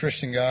 He's a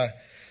Christian guy,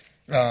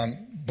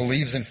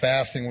 believes in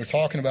fasting. We're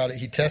talking about it.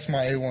 He tests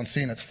my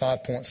A1C, and it's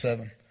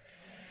 5.7.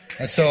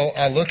 And so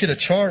I look at a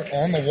chart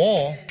on the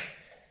wall,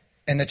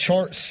 and the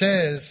chart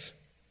says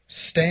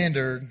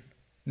standard,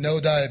 no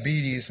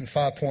diabetes, and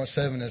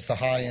 5.7 is the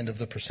high end of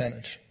the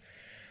percentage.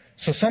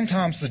 So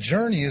sometimes the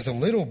journey is a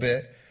little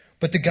bit,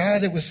 but the guy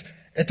that was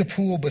at the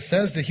pool of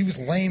Bethesda, he was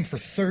lame for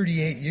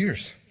 38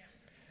 years.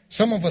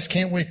 Some of us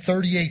can't wait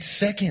 38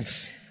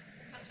 seconds.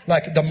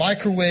 Like the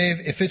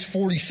microwave, if it's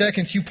 40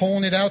 seconds, you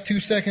pulling it out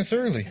 2 seconds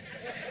early.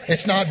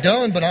 It's not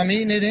done, but I'm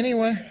eating it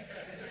anyway.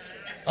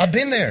 I've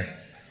been there,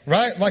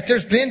 right? Like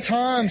there's been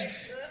times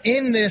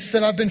in this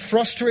that I've been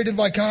frustrated,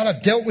 like, God,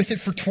 I've dealt with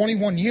it for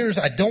 21 years.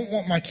 I don't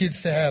want my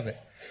kids to have it.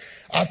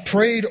 I've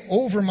prayed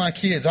over my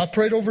kids. I've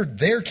prayed over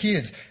their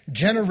kids,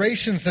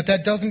 generations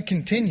that doesn't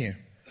continue.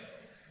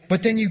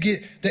 But then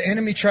the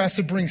enemy tries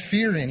to bring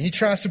fear in. He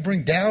tries to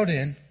bring doubt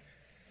in.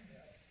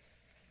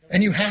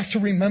 And you have to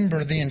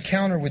remember the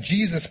encounter with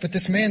Jesus. But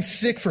this man's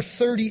sick for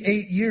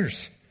 38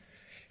 years.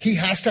 He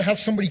has to have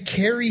somebody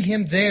carry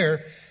him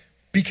there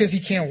because he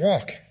can't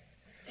walk.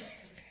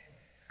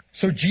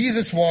 So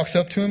Jesus walks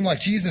up to him like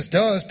Jesus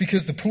does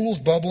because the pool's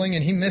bubbling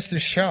and he missed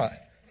his shot.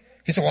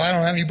 He said, well, I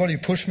don't have anybody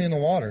to push me in the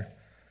water.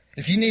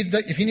 If you need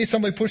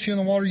somebody to push you in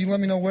the water, you let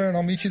me know where and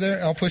I'll meet you there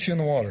and I'll push you in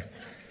the water.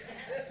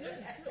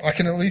 I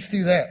can at least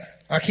do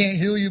that. I can't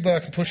heal you, but I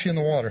can push you in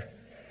the water.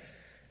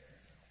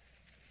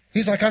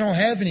 He's like, I don't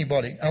have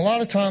anybody. And a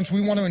lot of times we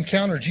want to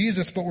encounter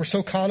Jesus, but we're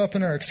so caught up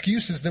in our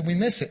excuses that we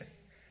miss it.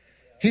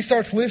 He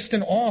starts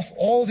listing off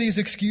all these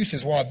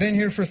excuses. Well, I've been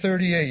here for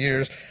 38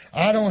 years.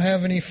 I don't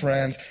have any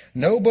friends.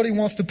 Nobody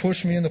wants to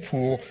push me in the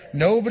pool.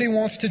 Nobody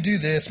wants to do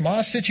this.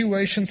 My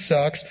situation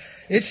sucks.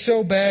 It's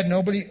so bad.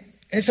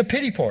 It's a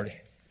pity party.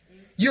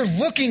 You're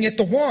looking at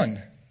the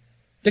one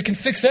that can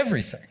fix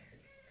everything.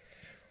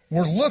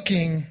 We're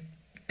looking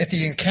at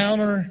the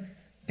encounter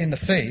in the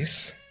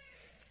face.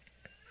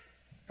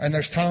 And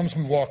there's times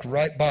we walk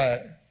right by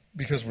it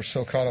because we're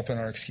so caught up in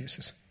our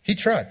excuses. He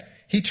tried.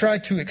 He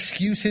tried to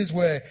excuse his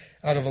way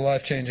out of a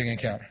life-changing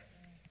encounter.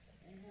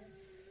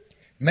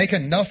 Make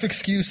enough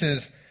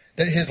excuses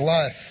that his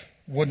life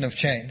wouldn't have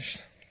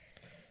changed.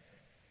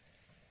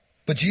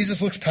 But Jesus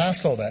looks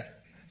past all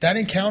that. That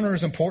encounter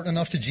is important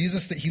enough to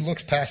Jesus that he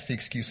looks past the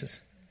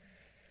excuses.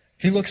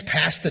 He looks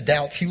past the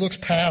doubts. He looks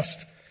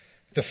past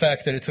the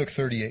fact that it took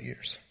 38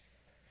 years.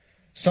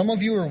 Some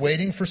of you are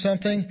waiting for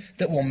something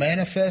that will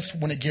manifest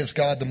when it gives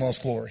God the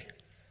most glory.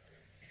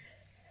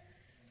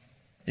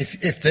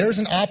 If there's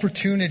an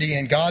opportunity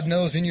and God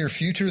knows in your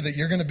future that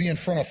you're going to be in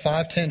front of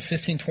 5, 10,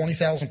 15,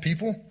 20,000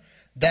 people,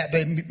 that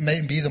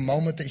may be the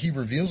moment that he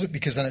reveals it,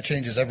 because then it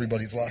changes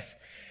everybody's life.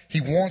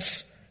 He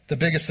wants the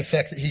biggest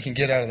effect that he can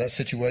get out of that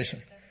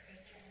situation.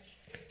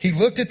 He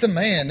looked at the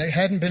man that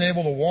hadn't been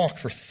able to walk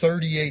for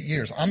 38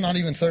 years. I'm not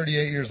even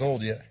 38 years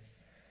old yet.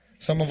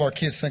 Some of our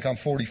kids think I'm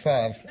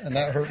 45, and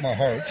that hurt my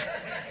heart.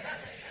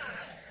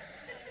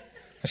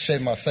 I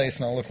shave my face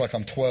and I look like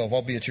I'm 12.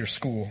 I'll be at your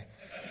school.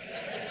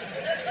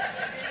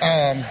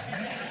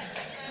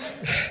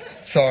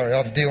 Sorry,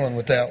 I'm dealing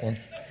with that one.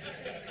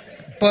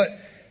 But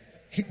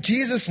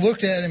Jesus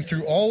looked at him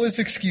through all his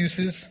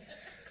excuses,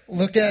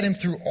 looked at him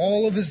through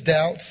all of his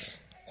doubts,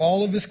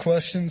 all of his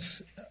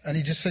questions, and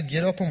he just said,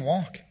 get up and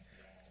walk.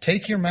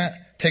 Take your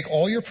mat, take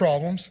all your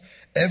problems,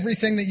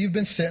 everything that you've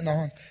been sitting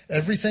on,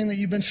 everything that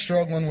you've been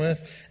struggling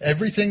with,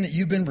 everything that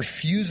you've been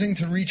refusing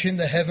to reach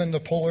into heaven to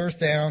pull earth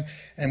down,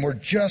 and we're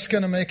just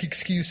going to make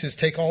excuses.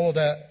 Take all of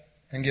that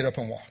and get up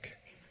and walk.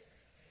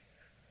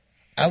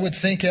 I would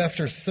think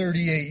after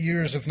 38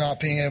 years of not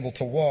being able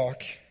to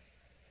walk,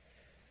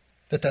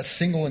 that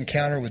single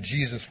encounter with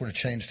Jesus would have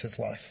changed his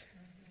life.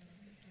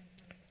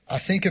 I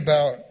think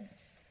about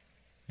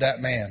that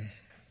man.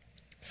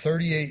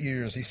 38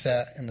 years he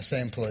sat in the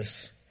same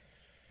place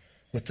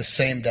with the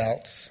same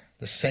doubts,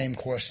 the same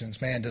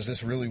questions. Man, does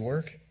this really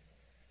work?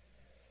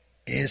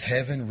 Is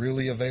heaven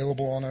really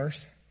available on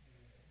earth?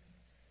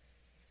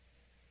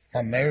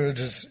 My marriage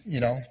is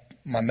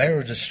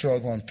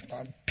struggling.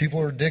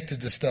 People are addicted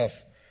to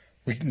stuff.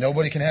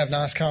 Nobody can have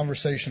nice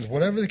conversations,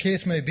 whatever the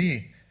case may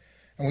be.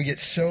 And we get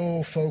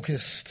so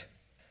focused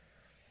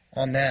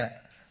on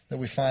that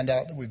we find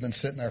out that we've been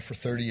sitting there for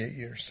 38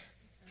 years.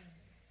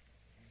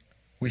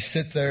 We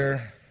sit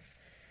there,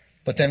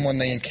 but then when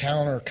the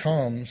encounter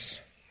comes,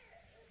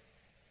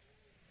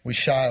 we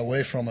shy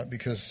away from it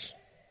because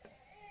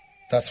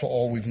that's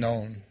all we've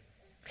known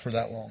for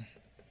that long.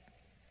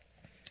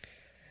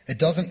 It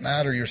doesn't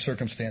matter your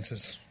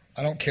circumstances.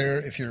 I don't care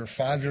if you're a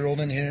 5-year-old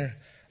in here.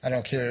 I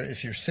don't care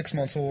if you're 6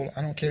 months old.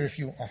 I don't care if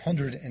you're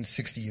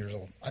 160 years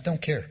old. I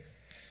don't care.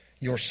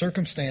 Your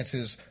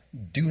circumstances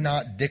do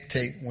not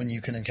dictate when you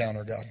can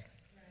encounter God.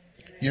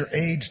 Your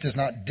age does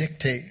not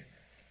dictate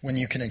when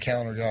you can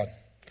encounter God.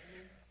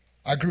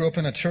 I grew up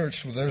in a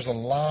church where there's a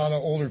lot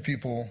of older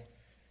people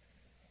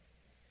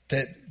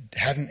that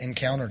hadn't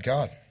encountered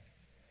God.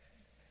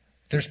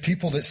 There's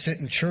people that sit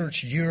in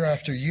church year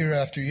after year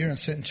after year and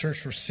sit in church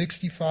for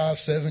 65,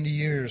 70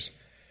 years,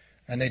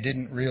 and they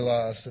didn't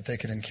realize that they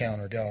could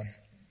encounter God.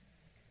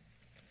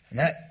 And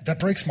that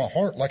breaks my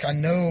heart. Like, I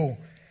know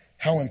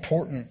how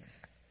important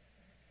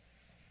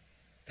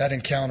that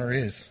encounter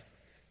is.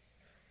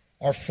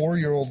 Our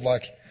 4-year-old,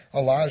 like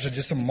Elijah,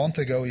 just a month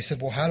ago, he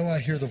said, well, how do I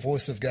hear the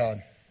voice of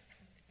God?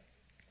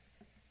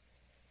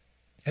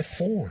 At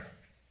 4.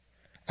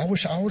 I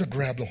wish I would have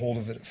grabbed a hold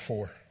of it at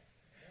 4.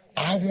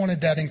 I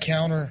wanted that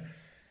encounter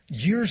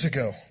years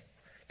ago.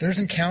 There's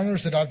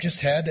encounters that I've just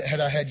had that had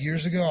I had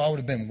years ago, I would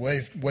have been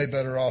way, way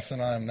better off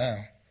than I am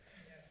now.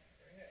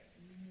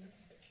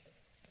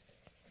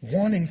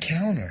 One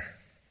encounter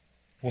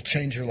will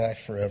change your life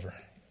forever.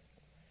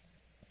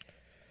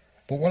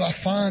 But what I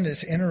find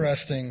is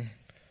interesting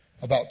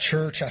about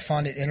church, I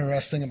find it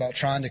interesting about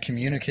trying to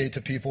communicate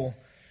to people,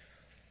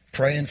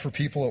 praying for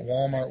people at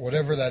Walmart,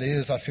 whatever that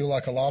is. I feel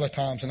like a lot of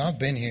times, and I've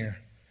been here,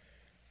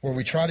 where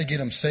we try to get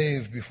them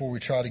saved before we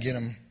try to get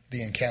them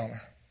the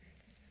encounter.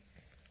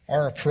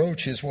 Our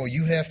approach is, well,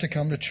 you have to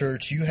come to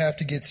church, you have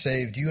to get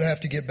saved, you have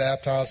to get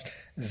baptized,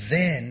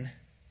 then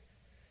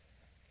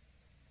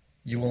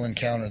you will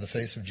encounter the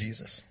face of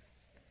Jesus.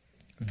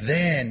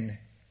 Then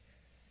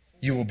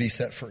you will be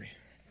set free.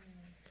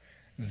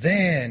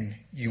 then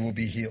you will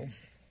be healed.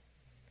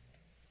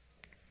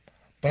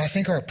 But I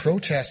think our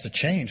approach has to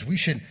change. We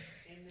should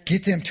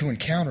get them to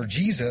encounter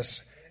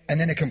Jesus, and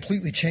then it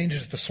completely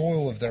changes the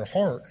soil of their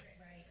heart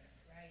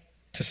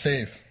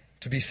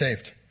to be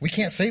saved. We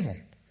can't save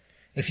them.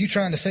 If you're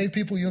trying to save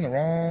people, you're in the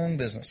wrong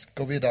business.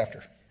 Go be a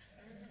doctor.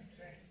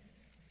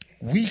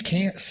 We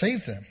can't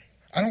save them.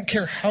 I don't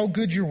care how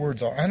good your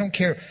words are. I don't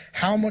care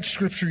how much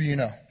scripture you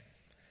know.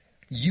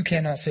 You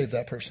cannot save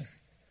that person.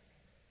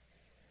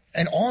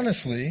 And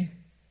honestly,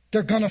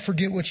 they're going to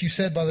forget what you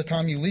said by the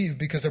time you leave,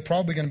 because they're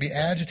probably going to be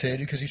agitated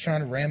because you're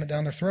trying to ram it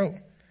down their throat.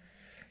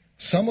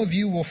 Some of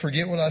you will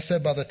forget what I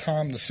said by the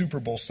time the Super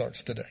Bowl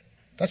starts today.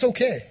 That's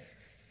okay.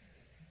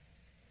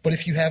 But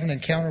if you have an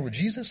encounter with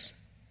Jesus,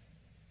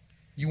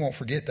 you won't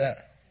forget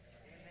that.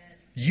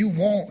 You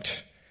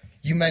won't.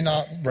 You may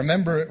not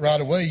remember it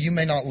right away. You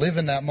may not live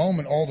in that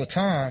moment all the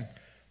time,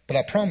 but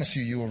I promise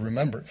you, you will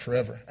remember it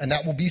forever. And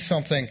that will be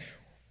something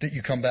that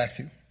you come back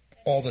to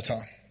all the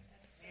time.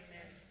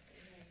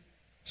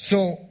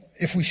 So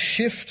if we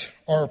shift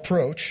our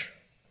approach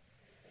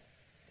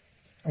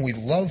and we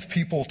love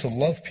people to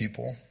love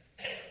people,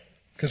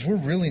 because we're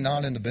really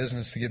not in the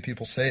business to get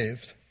people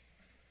saved,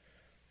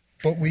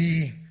 but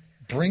we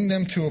bring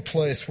them to a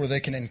place where they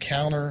can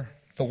encounter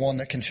the one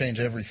that can change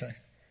everything.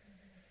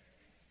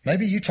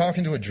 Maybe you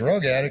talking to a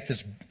drug addict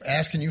that's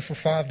asking you for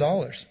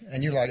 $5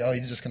 and you're like, oh,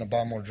 you're just going to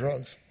buy more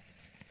drugs.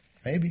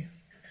 Maybe.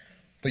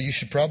 But you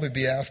should probably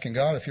be asking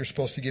God if you're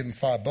supposed to give him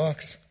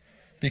 $5,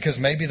 because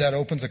maybe that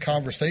opens a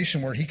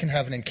conversation where he can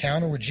have an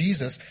encounter with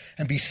Jesus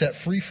and be set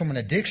free from an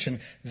addiction,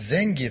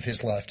 then give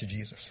his life to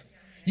Jesus.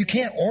 You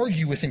can't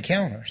argue with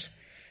encounters.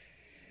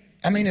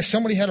 I mean, if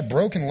somebody had a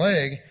broken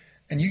leg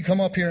and you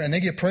come up here and they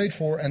get prayed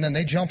for and then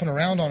they jumping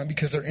around on it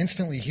because they're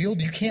instantly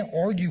healed, you can't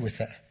argue with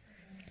that.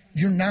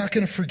 You're not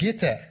going to forget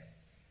that.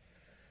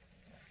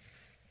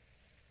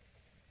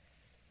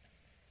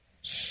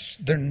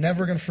 They're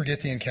never going to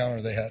forget the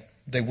encounter they had.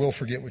 They will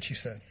forget what you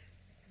said.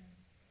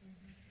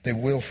 They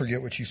will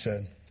forget what you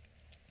said.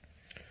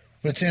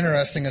 What's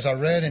interesting is I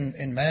read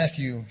in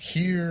Matthew,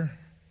 here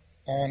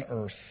on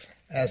earth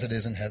as it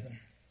is in heaven.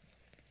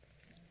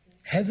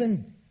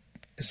 Heaven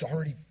is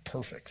already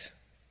perfect.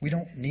 We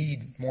don't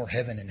need more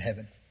heaven in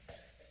heaven.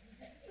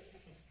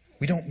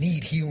 We don't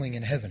need healing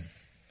in heaven.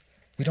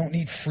 We don't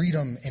need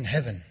freedom in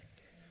heaven.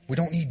 We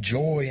don't need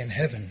joy in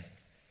heaven.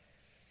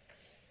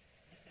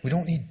 We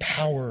don't need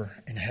power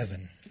in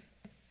heaven.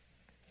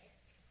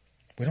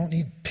 We don't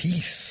need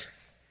peace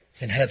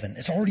in heaven.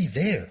 It's already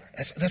there.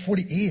 That's what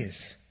it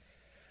is.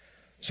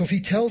 So if he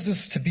tells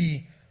us to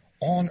be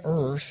on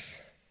earth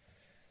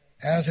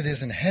as it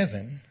is in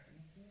heaven,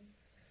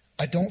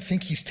 I don't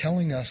think he's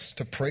telling us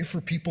to pray for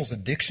people's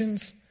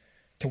addictions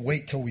to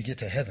wait till we get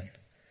to heaven.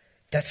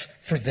 That's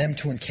for them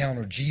to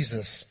encounter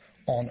Jesus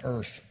on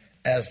earth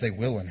as they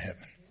will in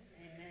heaven.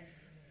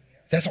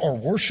 That's our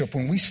worship.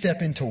 When we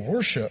step into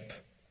worship,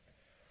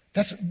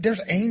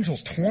 there's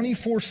angels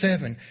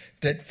 24/7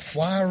 that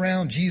fly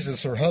around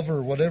Jesus or hover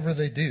or whatever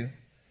they do.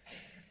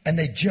 And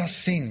they just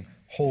sing,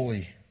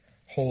 holy,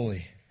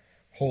 holy,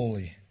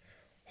 holy,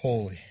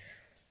 holy.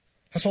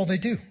 That's all they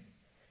do.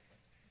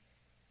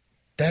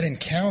 That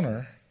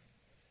encounter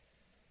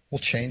will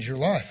change your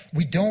life.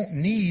 We don't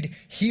need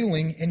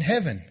healing in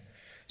heaven.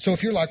 So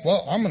if you're like,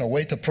 well, I'm going to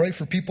wait to pray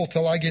for people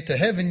till I get to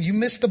heaven, you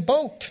missed the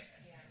boat.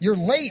 You're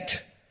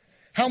late.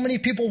 How many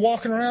people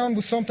walking around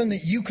with something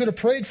that you could have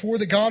prayed for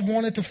that God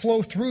wanted to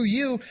flow through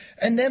you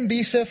and then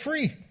be set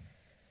free?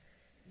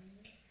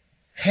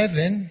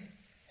 Heaven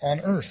on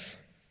earth.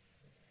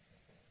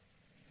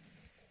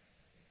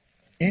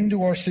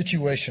 Into our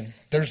situation.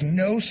 There's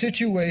no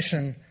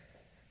situation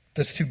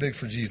that's too big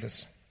for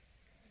Jesus.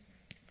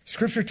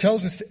 Scripture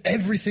tells us that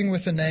everything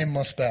with a name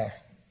must bow.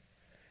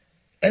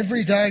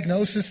 Every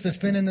diagnosis that's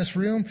been in this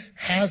room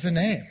has a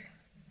name.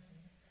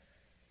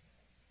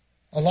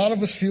 A lot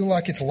of us feel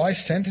like it's life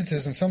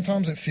sentences, and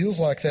sometimes it feels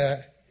like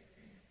that.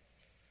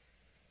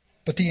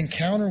 But the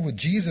encounter with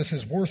Jesus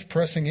is worth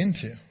pressing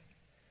into.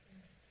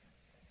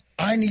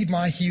 I need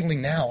my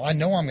healing now. I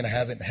know I'm going to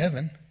have it in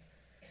heaven.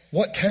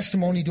 What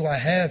testimony do I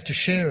have to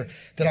share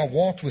that I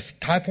walked with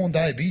type 1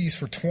 diabetes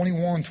for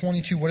 21,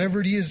 22,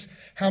 whatever it is,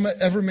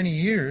 however many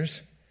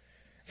years?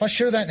 If I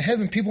share that in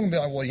heaven, people will be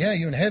like, well, yeah,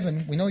 you in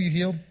heaven. We know you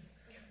healed.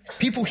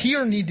 People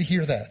here need to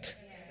hear that.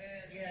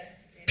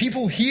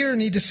 People here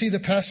need to see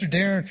that Pastor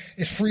Darren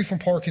is free from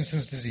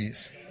Parkinson's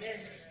disease.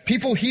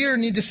 People here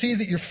need to see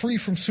that you're free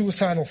from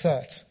suicidal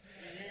thoughts.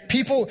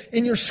 People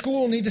in your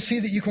school need to see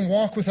that you can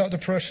walk without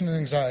depression and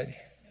anxiety.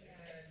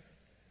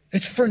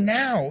 It's for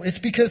now. It's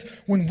because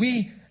when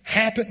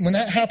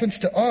that happens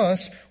to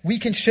us, we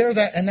can share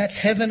that, and that's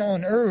heaven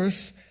on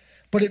earth,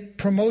 but it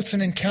promotes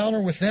an encounter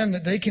with them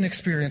that they can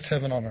experience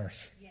heaven on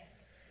earth.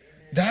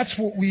 That's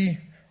what we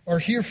are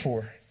here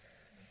for.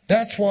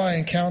 That's why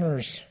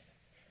encounters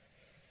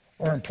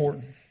are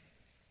important.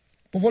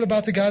 But what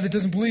about the guy that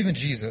doesn't believe in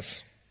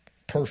Jesus?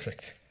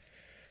 Perfect.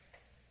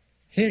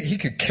 He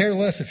could care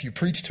less if you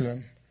preach to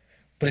him.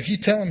 But if you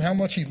tell him how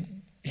much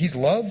he's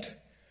loved,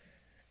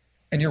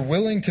 and you're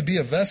willing to be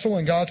a vessel,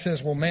 and God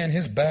says, well, man,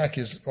 his back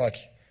is like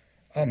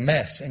a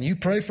mess, and you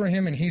pray for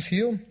him and he's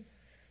healed,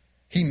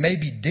 he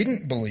maybe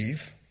didn't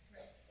believe.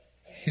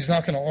 He's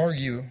not going to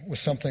argue with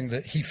something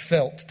that he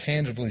felt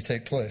tangibly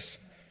take place.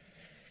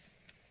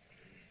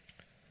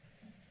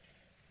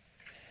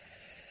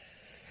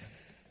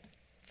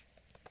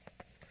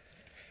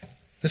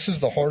 This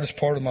is the hardest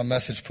part of my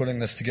message, putting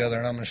this together,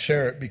 and I'm going to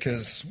share it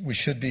because we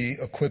should be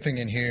equipping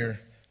in here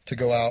to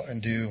go out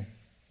and do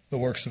the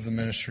works of the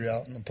ministry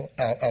out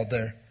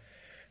there.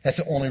 That's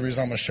the only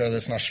reason I'm going to share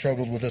this, and I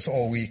struggled with this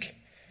all week.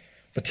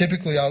 But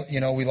typically,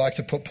 we like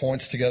to put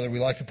points together. We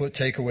like to put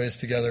takeaways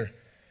together.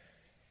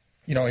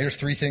 Here's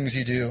 3 things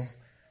you do.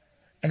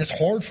 And it's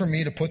hard for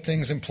me to put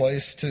things in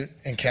place to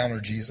encounter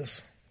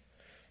Jesus,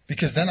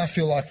 because then I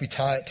feel like we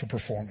tie it to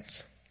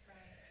performance.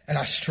 And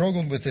I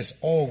struggled with this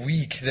all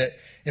week, that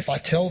if I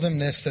tell them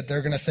this, that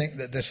they're going to think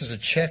that this is a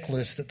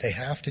checklist that they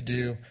have to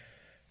do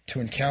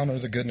to encounter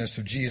the goodness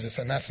of Jesus.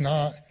 And that's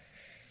not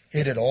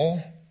it at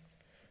all.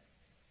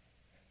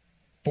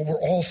 But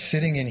we're all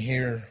sitting in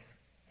here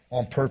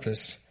on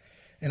purpose.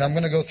 And I'm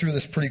going to go through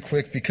this pretty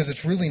quick, because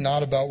it's really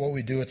not about what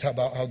we do. It's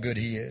about how good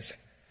he is.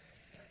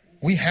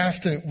 We have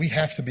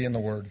to be in the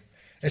Word.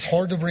 It's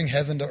hard to bring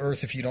heaven to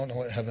earth if you don't know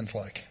what heaven's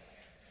like.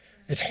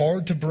 It's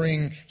hard to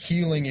bring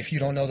healing if you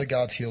don't know that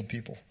God's healed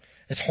people.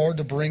 It's hard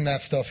to bring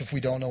that stuff if we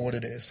don't know what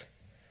it is.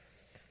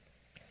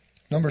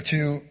 Number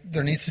 2,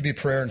 there needs to be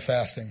prayer and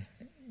fasting.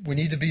 We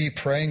need to be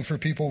praying for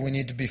people. We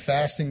need to be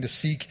fasting to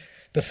seek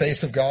the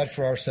face of God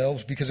for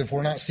ourselves, because if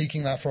we're not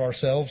seeking that for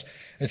ourselves,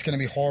 it's going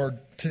to be hard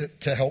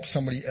to help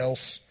somebody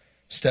else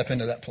step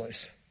into that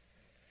place.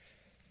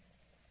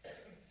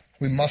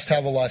 We must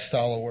have a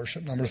lifestyle of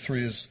worship. Number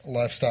 3 is a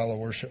lifestyle of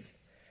worship.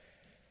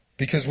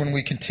 Because when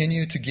we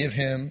continue to give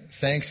him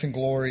thanks and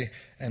glory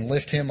and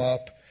lift him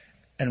up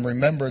and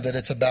remember that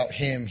it's about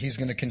him, he's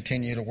going to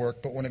continue to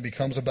work. But when it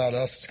becomes about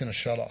us, it's going to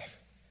shut off.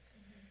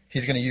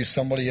 He's going to use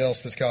somebody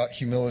else that's got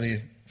humility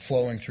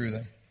flowing through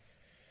them.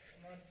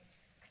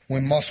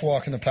 We must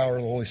walk in the power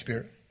of the Holy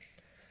Spirit.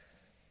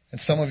 And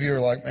some of you are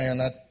like, man,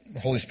 that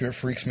Holy Spirit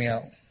freaks me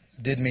out.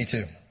 Did me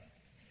too.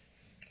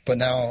 But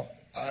now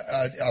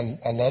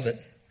I love it.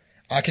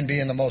 I can be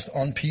in the most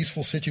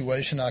unpeaceful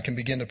situation. I can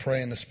begin to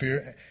pray in the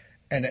Spirit,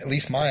 and at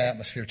least my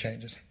atmosphere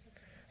changes.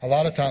 A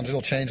lot of times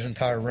it'll change an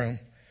entire room.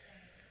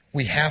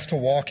 We have to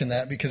walk in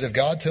that, because if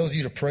God tells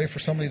you to pray for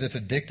somebody that's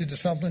addicted to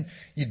something,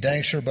 you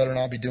dang sure better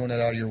not be doing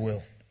it out of your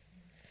will.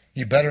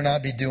 You better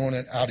not be doing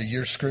it out of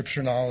your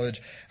scripture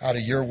knowledge, out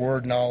of your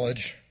word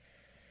knowledge.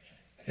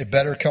 It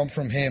better come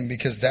from him,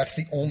 because that's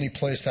the only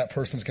place that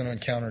person's going to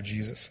encounter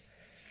Jesus.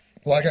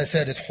 Like I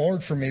said, it's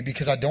hard for me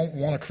because I don't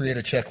want to create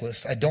a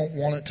checklist. I don't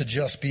want it to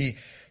just be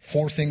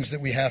 4 things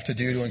that we have to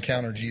do to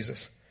encounter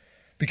Jesus.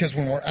 Because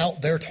when we're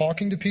out there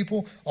talking to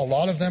people, a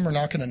lot of them are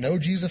not going to know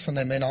Jesus, and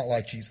they may not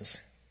like Jesus.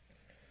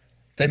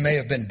 They may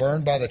have been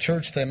burned by the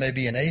church. They may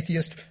be an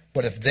atheist.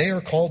 But if they are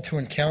called to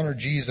encounter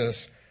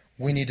Jesus,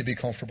 we need to be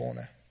comfortable in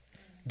that.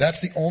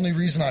 That's the only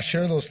reason I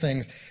share those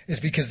things, is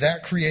because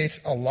that creates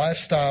a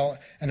lifestyle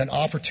and an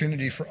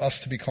opportunity for us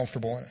to be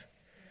comfortable in it.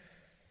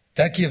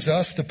 That gives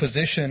us the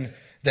position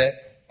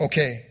that,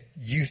 okay,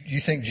 you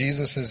think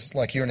Jesus is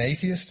like, you're an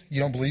atheist?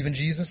 You don't believe in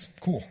Jesus?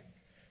 Cool.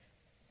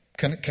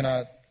 Can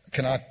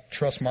I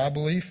trust my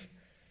belief?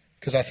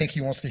 Because I think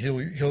he wants to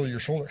heal your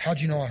shoulder.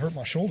 How'd you know I hurt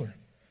my shoulder?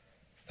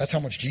 That's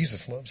how much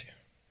Jesus loves you.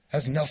 It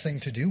has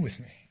nothing to do with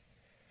me.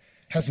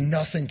 It has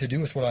nothing to do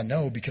with what I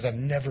know, because I've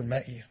never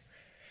met you.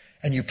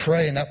 And you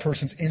pray and that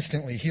person's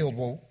instantly healed.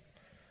 Well,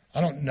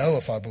 I don't know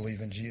if I believe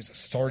in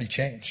Jesus. It's already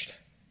changed.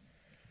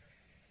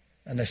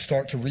 And they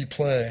start to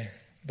replay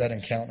that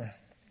encounter.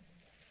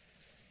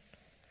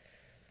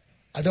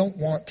 I don't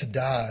want to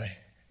die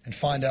and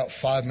find out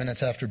 5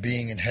 minutes after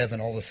being in heaven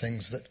all the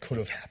things that could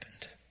have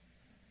happened.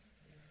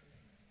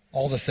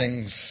 All the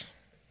things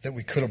that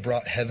we could have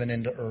brought heaven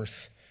into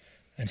earth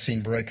and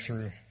seen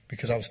breakthrough,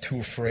 because I was too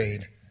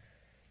afraid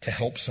to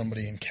help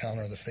somebody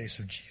encounter the face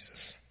of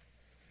Jesus.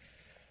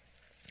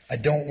 I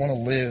don't want to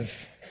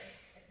live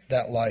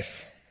that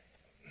life.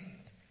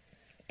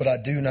 But I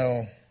do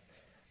know,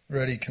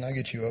 Reddy, can I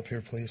get you up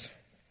here, please?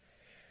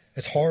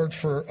 It's hard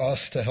for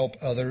us to help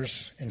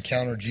others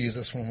encounter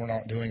Jesus when we're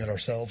not doing it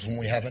ourselves, when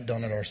we haven't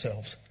done it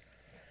ourselves.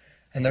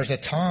 And there's a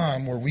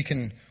time where we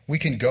can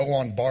go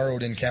on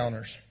borrowed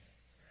encounters.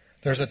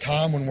 There's a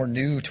time when we're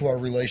new to our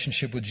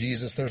relationship with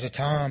Jesus. There's a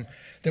time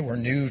that we're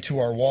new to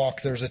our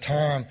walk. There's a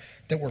time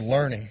that we're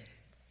learning.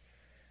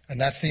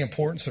 And that's the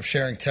importance of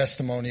sharing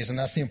testimonies, and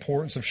that's the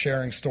importance of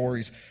sharing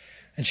stories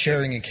and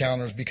sharing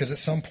encounters, because at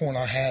some point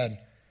I had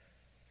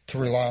to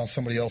rely on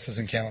somebody else's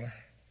encounter.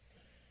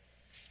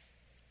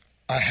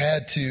 I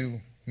had to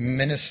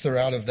minister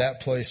out of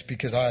that place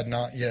because I had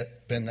not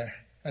yet been there.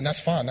 And that's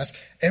fine.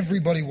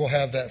 Everybody will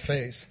have that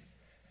phase.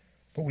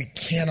 But we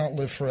cannot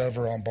live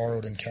forever on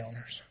borrowed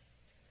encounters.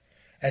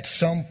 At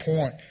some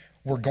point,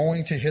 we're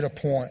going to hit a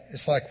point.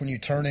 It's like when you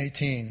turn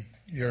 18,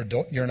 you're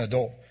an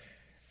adult.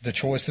 The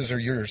choices are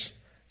yours.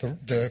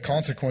 The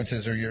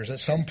consequences are yours. At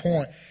some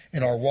point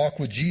in our walk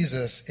with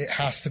Jesus, it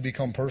has to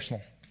become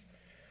personal.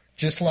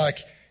 Just like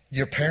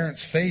your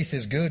parents' faith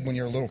is good when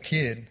you're a little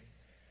kid,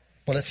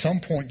 but at some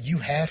point you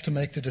have to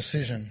make the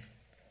decision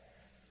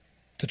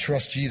to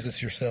trust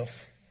Jesus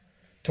yourself,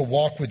 to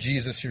walk with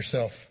Jesus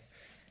yourself.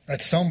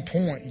 At some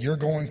point, you're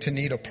going to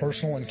need a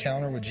personal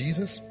encounter with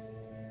Jesus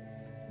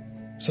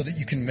so that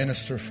you can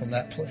minister from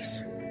that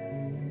place.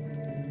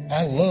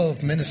 I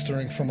love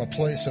ministering from a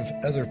place of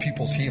other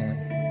people's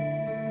healing.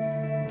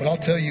 But I'll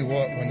tell you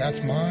what, when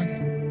that's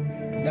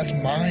mine, when that's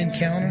my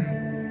encounter,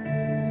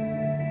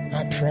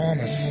 I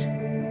promise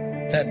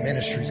that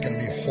ministry is going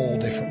to be a whole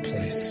different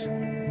place.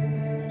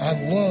 I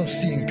love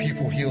seeing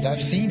people healed. I've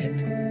seen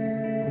it.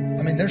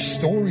 I mean, there's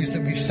stories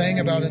that we've sang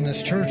about in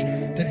this church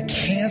that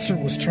cancer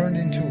was turned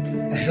into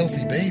a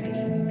healthy baby.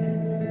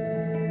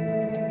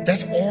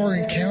 That's our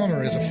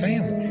encounter as a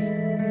family.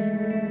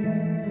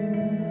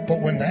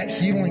 But when that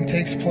healing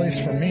takes place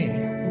for me,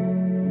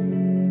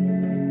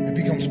 it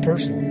becomes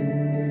personal.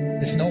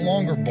 It's no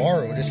longer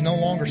borrowed. It's no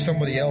longer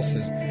somebody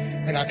else's.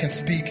 And I can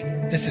speak,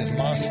 this is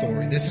my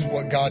story. This is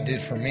what God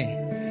did for me.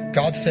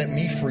 God set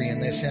me free in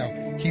this. Now,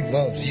 He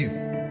loves you.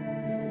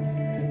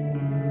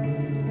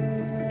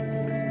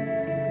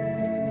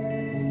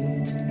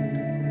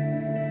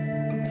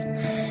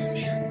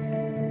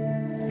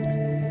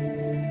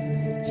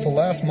 So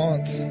last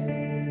month,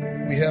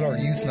 we had our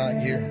youth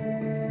night here.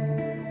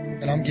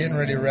 And I'm getting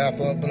ready to wrap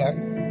up, but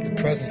the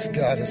presence of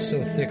God is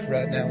so thick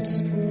right now.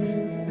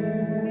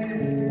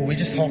 We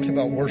just talked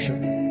about worship.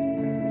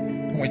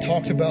 And we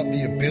talked about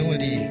the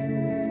ability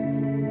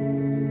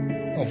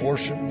of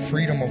worship,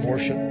 freedom of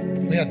worship.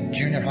 We had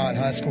junior high and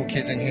high school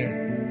kids in here.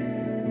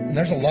 And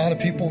there's a lot of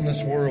people in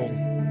this world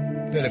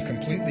that have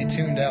completely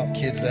tuned out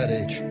kids that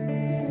age.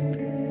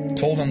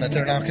 Told them that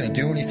they're not going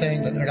to do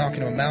anything, that they're not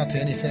going to amount to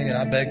anything, and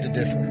I beg to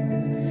differ.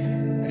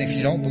 And if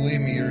you don't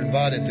believe me, you're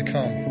invited to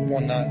come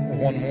one night or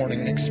one morning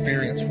and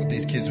experience what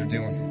these kids are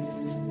doing.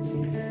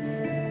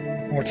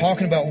 And we're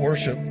talking about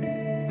worship.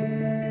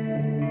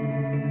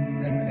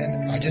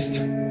 And I just,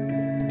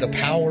 the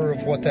power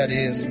of what that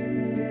is.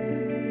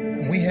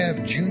 And we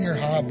have junior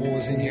high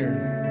boys in here.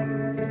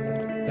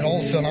 And all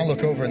of a sudden I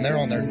look over and they're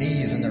on their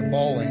knees and they're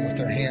bawling with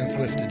their hands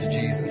lifted to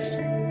Jesus.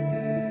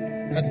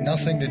 Had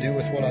nothing to do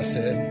with what I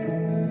said.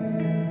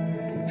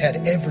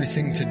 Had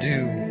everything to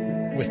do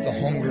with the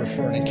hunger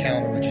for an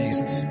encounter with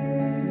Jesus.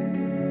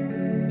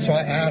 So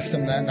I asked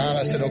them that night,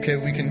 I said, okay,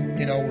 we can,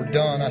 we're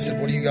done. I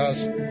said, what do you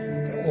guys,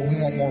 well, we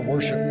want more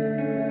worship.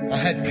 I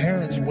had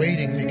parents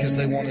waiting because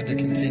they wanted to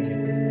continue.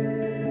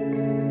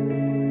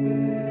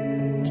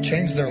 It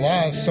changed their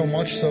lives so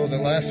much so that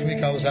last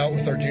week I was out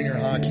with our junior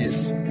high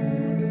kids.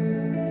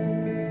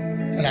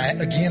 And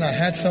I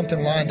had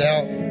something lined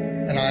out.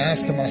 And I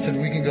asked them, I said,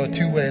 we can go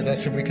two ways. I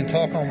said, we can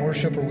talk on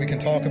worship or we can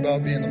talk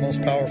about being the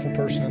most powerful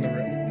person in the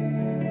room.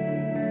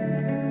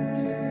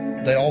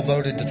 They all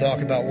voted to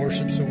talk about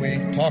worship, so we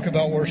talk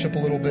about worship a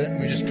little bit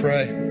and we just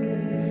pray.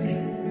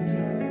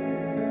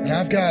 And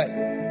I've got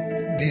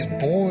these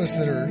boys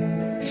that are,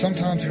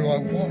 sometimes you're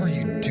like, what are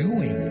you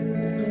doing?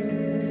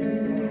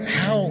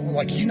 How,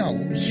 like, you're not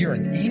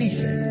hearing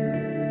anything.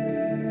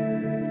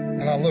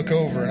 And I look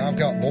over and I've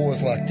got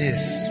boys like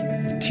this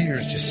with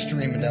tears just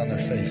streaming down their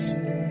face.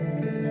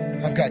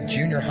 I've got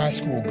junior high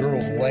school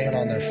girls laying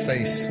on their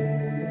face,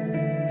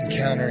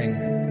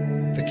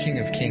 encountering the King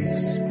of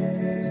Kings.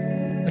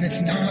 And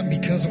it's not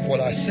because of what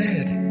I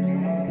said.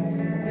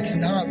 It's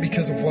not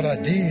because of what I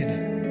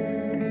did.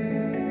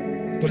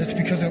 But it's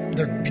because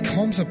there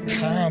becomes a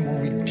time where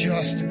we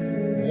just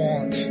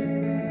want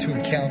to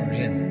encounter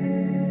Him.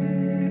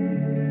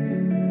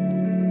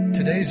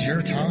 Today's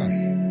your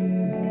time.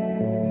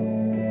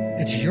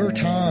 It's your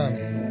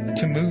time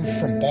to move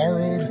from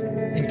borrowed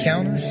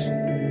encounters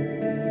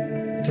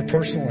to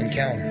personal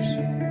encounters.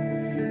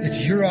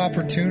 It's your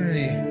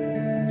opportunity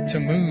to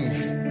move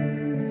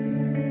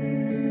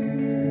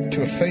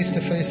to a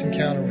face-to-face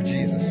encounter with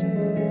Jesus.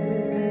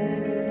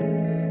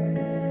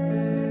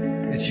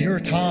 It's your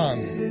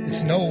time.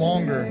 It's no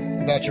longer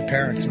about your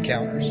parents'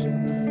 encounters.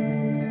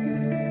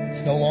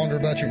 It's no longer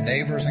about your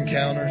neighbors'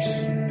 encounters.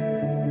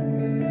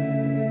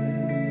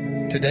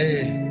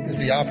 Today is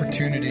the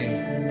opportunity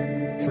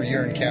for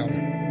your encounter.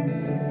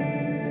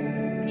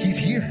 He's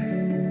here.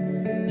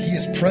 He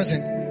is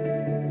present,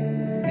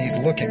 and He's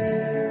looking.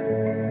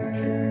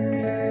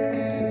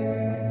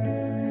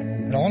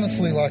 And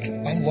honestly,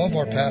 I love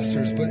our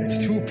pastors, but it's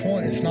to a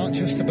point, it's not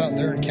just about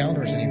their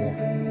encounters anymore.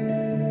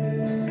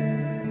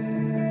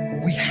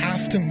 We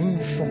have to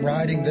move from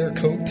riding their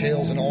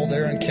coattails and all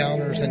their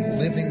encounters and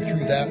living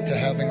through that to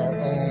having our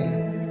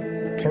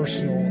own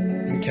personal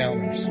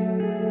encounters.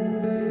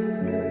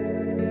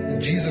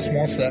 And Jesus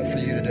wants that for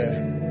you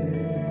today.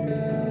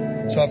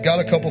 So I've got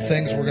a couple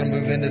things. We're going to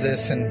move into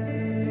this, and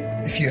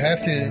if you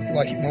have to,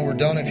 when we're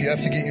done, if you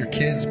have to get your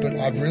kids, but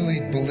I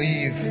really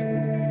believe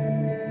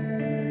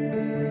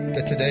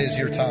that today is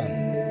your time.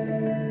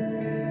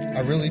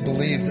 I really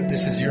believe that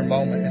this is your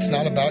moment. It's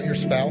not about your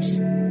spouse.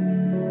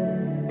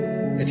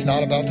 It's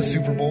not about the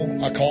Super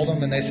Bowl. I called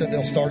them and they said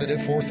they'll start it at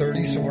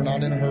 4:30, so we're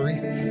not in a hurry.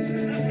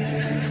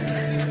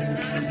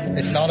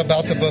 It's not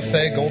about the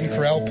buffet. Golden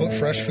Corral put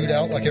fresh food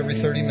out like every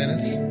 30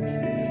 minutes.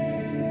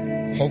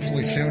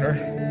 Hopefully sooner.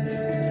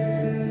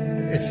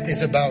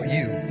 It's about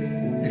you.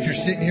 If you're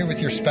sitting here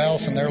with your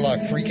spouse and they're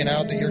like freaking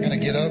out that you're going to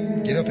get up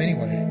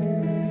anyway.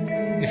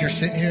 If you're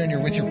sitting here and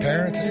you're with your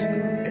parents,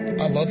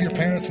 I love your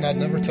parents and I'd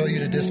never tell you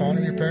to dishonor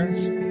your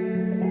parents.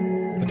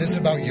 But this is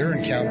about your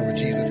encounter with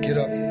Jesus. Get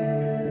up.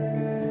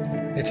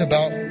 It's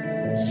about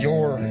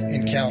your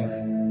encounter.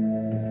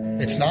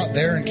 It's not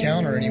their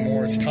encounter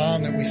anymore. It's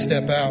time that we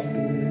step out.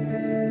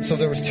 So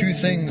there was two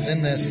things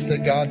in this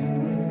that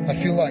I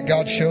feel like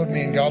God showed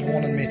me and God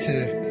wanted me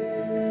to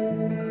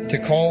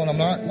call. And I'm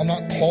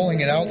not calling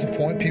it out to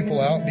point people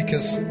out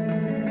because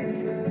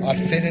I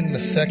fit in the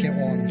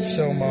second one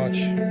so much.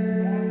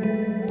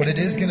 But it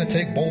is going to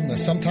take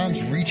boldness.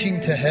 Sometimes reaching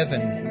to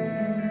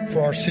heaven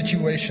for our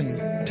situation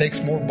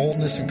takes more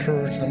boldness and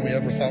courage than we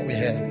ever thought we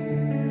had.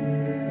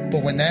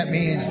 But when that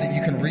means that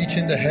you can reach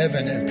into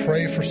heaven and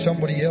pray for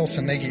somebody else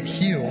and they get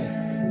healed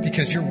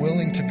because you're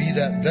willing to be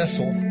that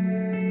vessel,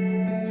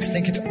 I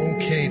think it's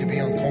okay to be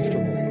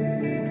uncomfortable.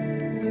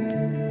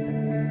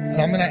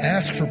 And I'm going to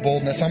ask for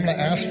boldness. I'm going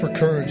to ask for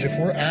courage. If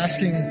we're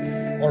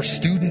asking our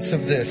students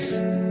of this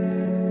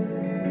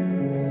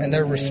and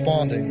they're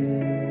responding,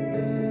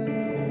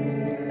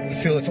 I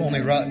feel it's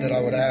only right that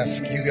I would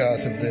ask you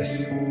guys of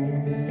this.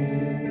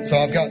 So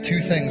I've got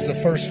two things. The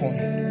first one,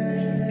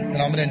 and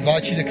I'm going to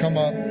invite you to come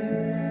up.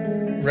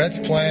 Rhett's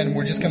playing.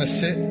 We're just going to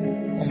sit.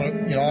 I'm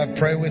going to, I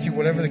pray with you,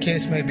 whatever the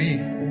case may be.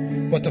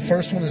 But the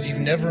first one is you've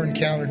never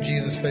encountered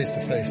Jesus face to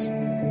face.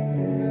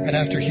 And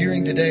after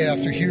hearing today,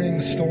 after hearing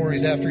the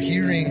stories, after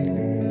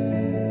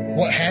hearing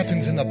what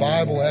happens in the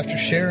Bible, after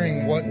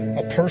sharing what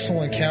a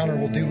personal encounter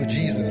will do with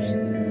Jesus,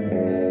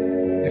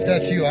 if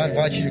that's you, I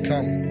invite you to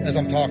come as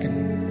I'm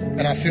talking.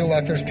 And I feel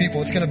like there's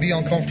people, it's going to be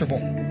uncomfortable.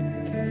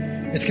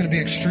 It's going to be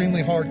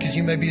extremely hard because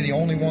you may be the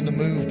only one to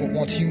move, but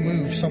once you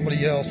move,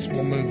 somebody else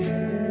will move.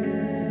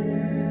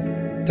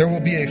 There will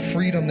be a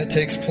freedom that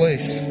takes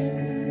place.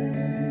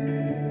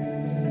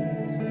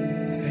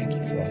 Thank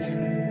you, Father.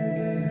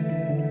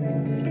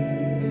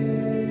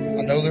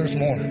 I know there's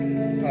more.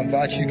 I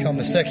invite you to come.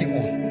 The second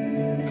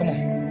one. Come on.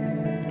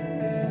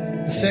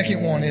 The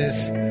second one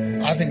is,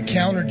 I've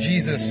encountered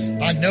Jesus.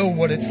 I know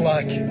what it's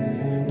like.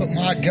 But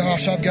my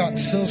gosh, I've gotten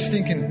so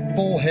stinking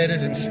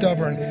bullheaded and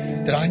stubborn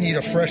that I need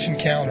a fresh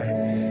encounter.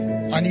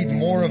 I need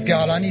more of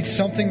God. I need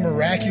something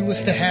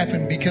miraculous to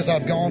happen because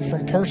I've gone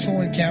from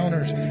personal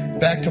encounters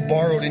back to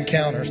borrowed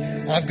encounters.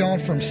 I've gone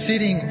from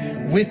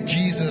sitting with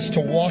Jesus to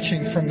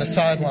watching from the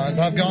sidelines.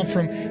 I've gone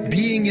from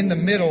being in the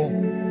middle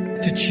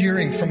to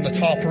cheering from the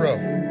top row.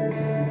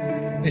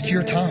 It's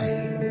your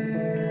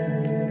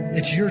time.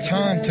 It's your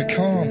time to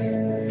come.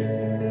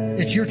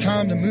 It's your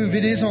time to move.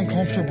 It is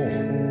uncomfortable.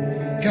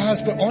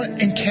 Guys, but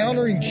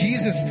encountering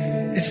Jesus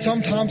is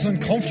sometimes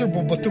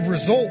uncomfortable, but the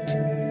result,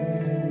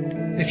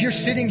 if you're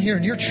sitting here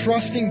and you're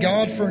trusting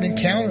God for an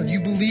encounter and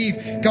you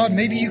believe, God,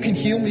 maybe you can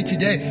heal me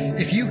today.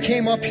 If you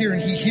came up here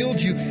and he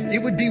healed you,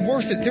 it would be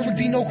worth it. There would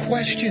be no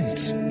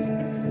questions.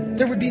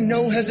 There would be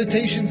no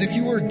hesitations. If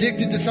you were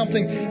addicted to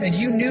something and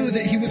you knew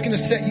that he was going to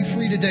set you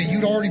free today,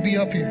 you'd already be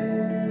up here.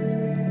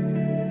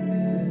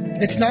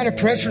 It's not a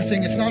pressure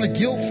thing. It's not a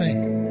guilt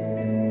thing.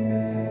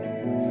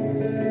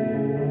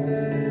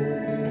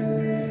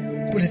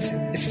 But it's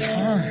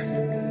time.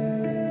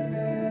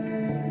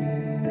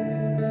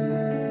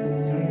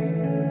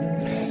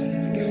 Oh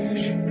my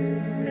gosh.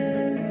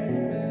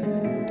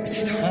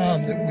 It's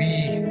time that we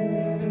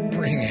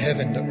bring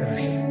heaven to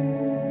earth.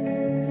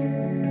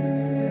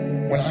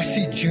 When I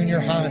see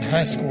junior high and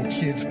high school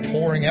kids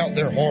pouring out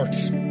their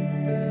hearts,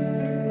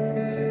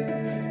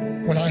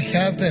 when I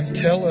have them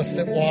tell us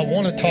that, well, I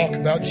want to talk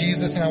about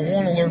Jesus and I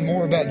want to learn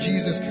more about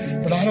Jesus,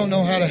 but I don't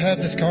know how to have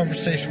this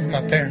conversation with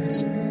my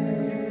parents.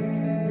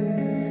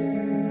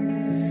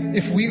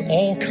 If we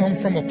all come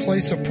from a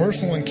place of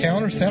personal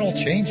encounters, that all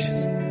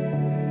changes.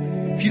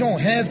 If you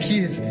don't have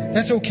kids,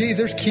 that's okay.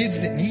 There's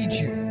kids that need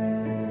you.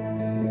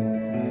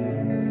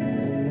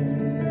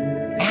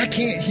 I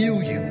can't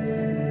heal you.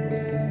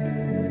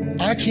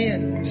 I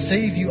can't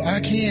save you. I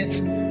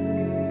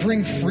can't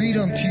bring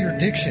freedom to your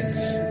addictions.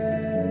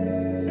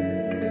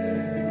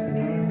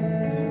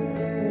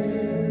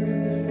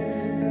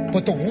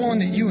 But the one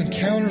that you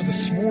encounter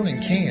this morning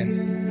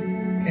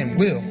can and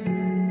will.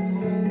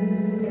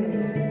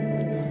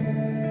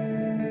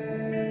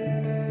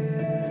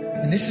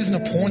 And this is an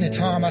appointed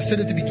time. I said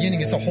at the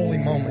beginning, it's a holy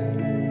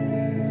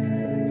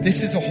moment.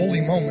 This is a holy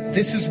moment.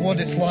 This is what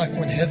it's like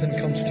when heaven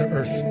comes to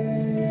earth.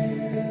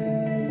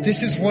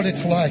 This is what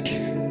it's like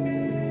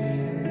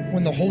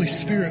when the Holy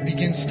Spirit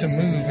begins to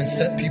move and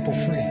set people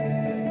free.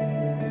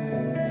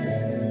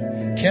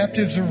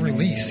 Captives are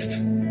released.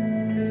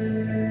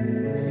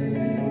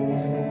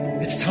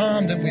 It's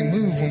time that we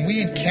move. When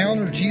we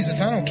encounter Jesus,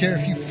 I don't care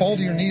if you fall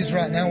to your knees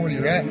right now where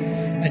you're at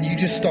and you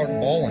just start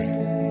bawling.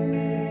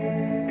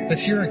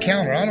 That's your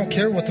encounter. I don't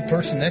care what the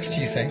person next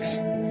to you thinks.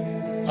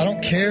 I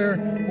don't care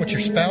what your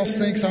spouse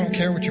thinks. I don't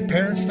care what your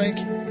parents think.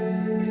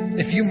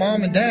 If you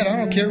mom and dad, I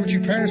don't care what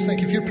your parents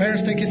think. If your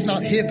parents think it's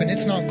not hip and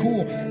it's not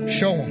cool,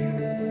 show them.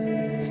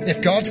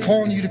 If God's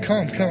calling you to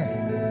come, come.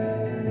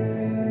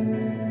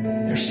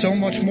 There's so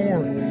much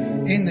more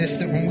in this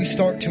that when we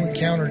start to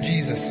encounter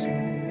Jesus,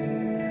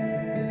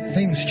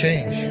 things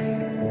change.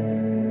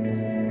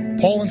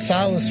 Paul and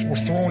Silas were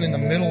thrown in the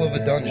middle of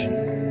a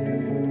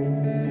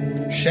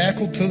dungeon,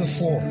 shackled to the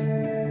floor.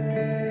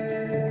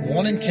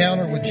 One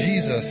encounter with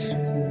Jesus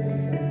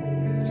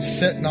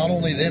set not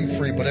only them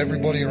free, but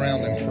everybody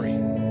around them free.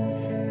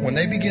 When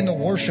they began to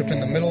worship in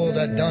the middle of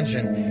that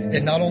dungeon,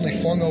 it not only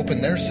flung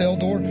open their cell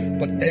door,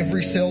 but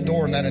every cell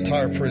door in that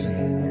entire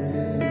prison.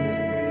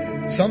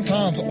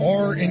 Sometimes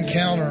our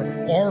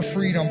encounter, our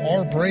freedom,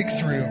 our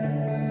breakthrough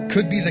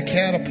could be the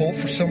catapult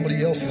for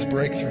somebody else's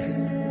breakthrough.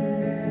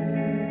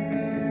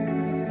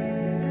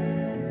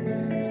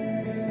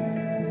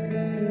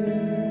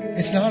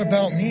 It's not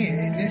about me.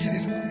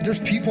 There's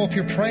people up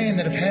here praying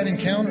that have had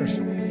encounters.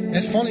 And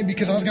it's funny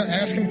because I was going to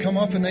ask them to come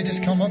up and they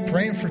just come up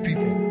praying for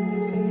people.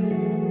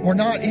 We're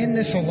not in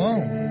this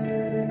alone.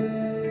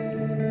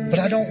 But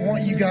I don't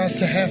want you guys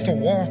to have to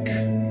walk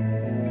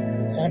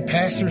on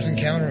pastor's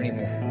encounter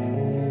anymore.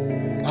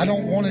 I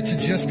don't want it to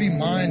just be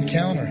my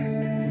encounter.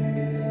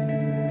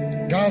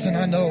 Guys, and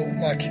I know,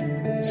 like,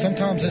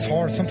 sometimes it's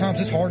hard. Sometimes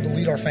it's hard to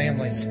lead our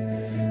families.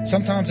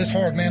 Sometimes it's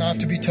hard, man. I have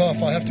to be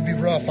tough. I have to be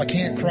rough. I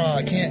can't cry.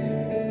 I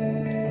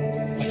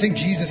think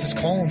Jesus is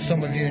calling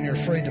some of you and you're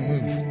afraid to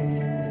move.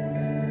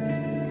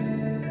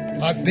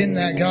 I've been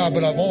that guy,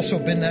 but I've also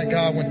been that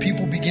guy when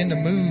people begin to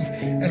move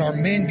and our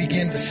men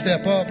begin to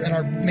step up and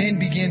our men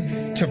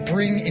begin to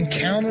bring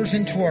encounters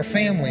into our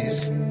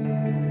families.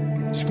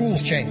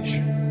 Schools change.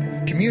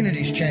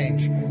 Communities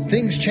change.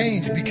 Things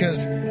change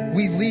because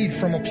we lead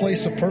from a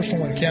place of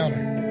personal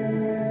encounter.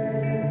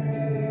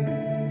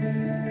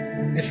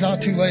 It's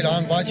not too late. I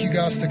invite you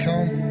guys to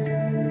come.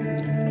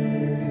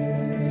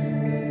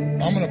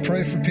 I'm going to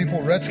pray for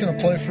people. Rhett's going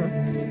to play for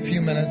a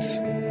few minutes.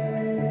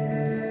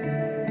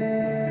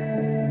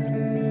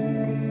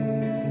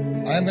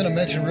 I am going to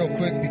mention real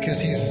quick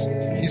because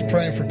he's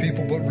praying for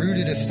people, but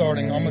Rooted is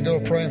starting. I'm going to go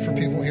praying for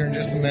people here in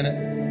just a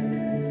minute.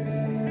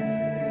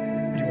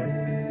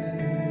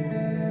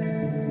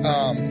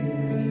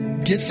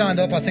 Get signed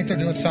up. I think they're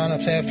doing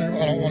sign-ups after.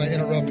 I don't want to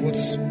interrupt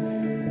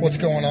what's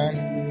going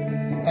on.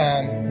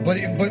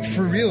 But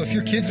for real, if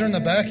your kids are in the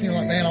back and you're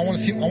like, man, I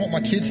want my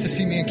kids to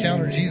see me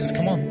encounter Jesus.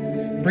 Come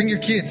on, bring your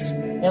kids.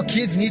 Our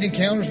kids need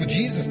encounters with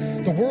Jesus.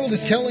 The world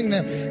is telling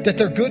them that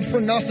they're good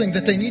for nothing,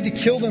 that they need to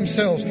kill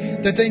themselves,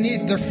 that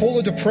they're full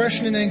of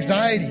depression and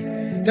anxiety.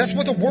 That's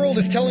what the world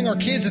is telling our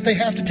kids, that they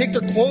have to take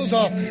their clothes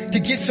off to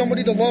get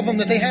somebody to love them,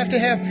 that they have to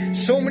have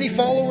so many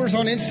followers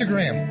on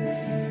Instagram,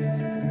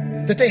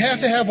 that they have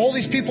to have all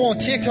these people on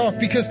TikTok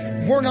because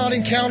we're not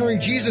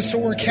encountering Jesus, so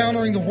we're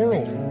encountering the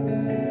world.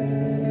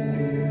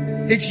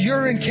 It's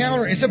your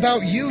encounter. It's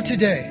about you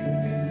today.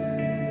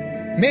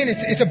 Man,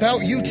 it's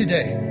about you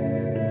today.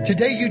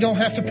 Today, you don't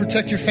have to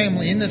protect your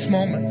family in this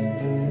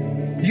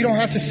moment. You don't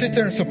have to sit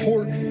there and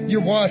support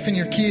your wife and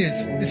your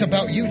kids. It's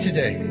about you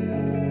today.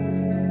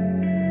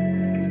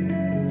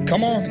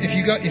 Come on. If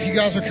you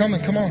guys are coming,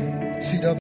 come on. CW.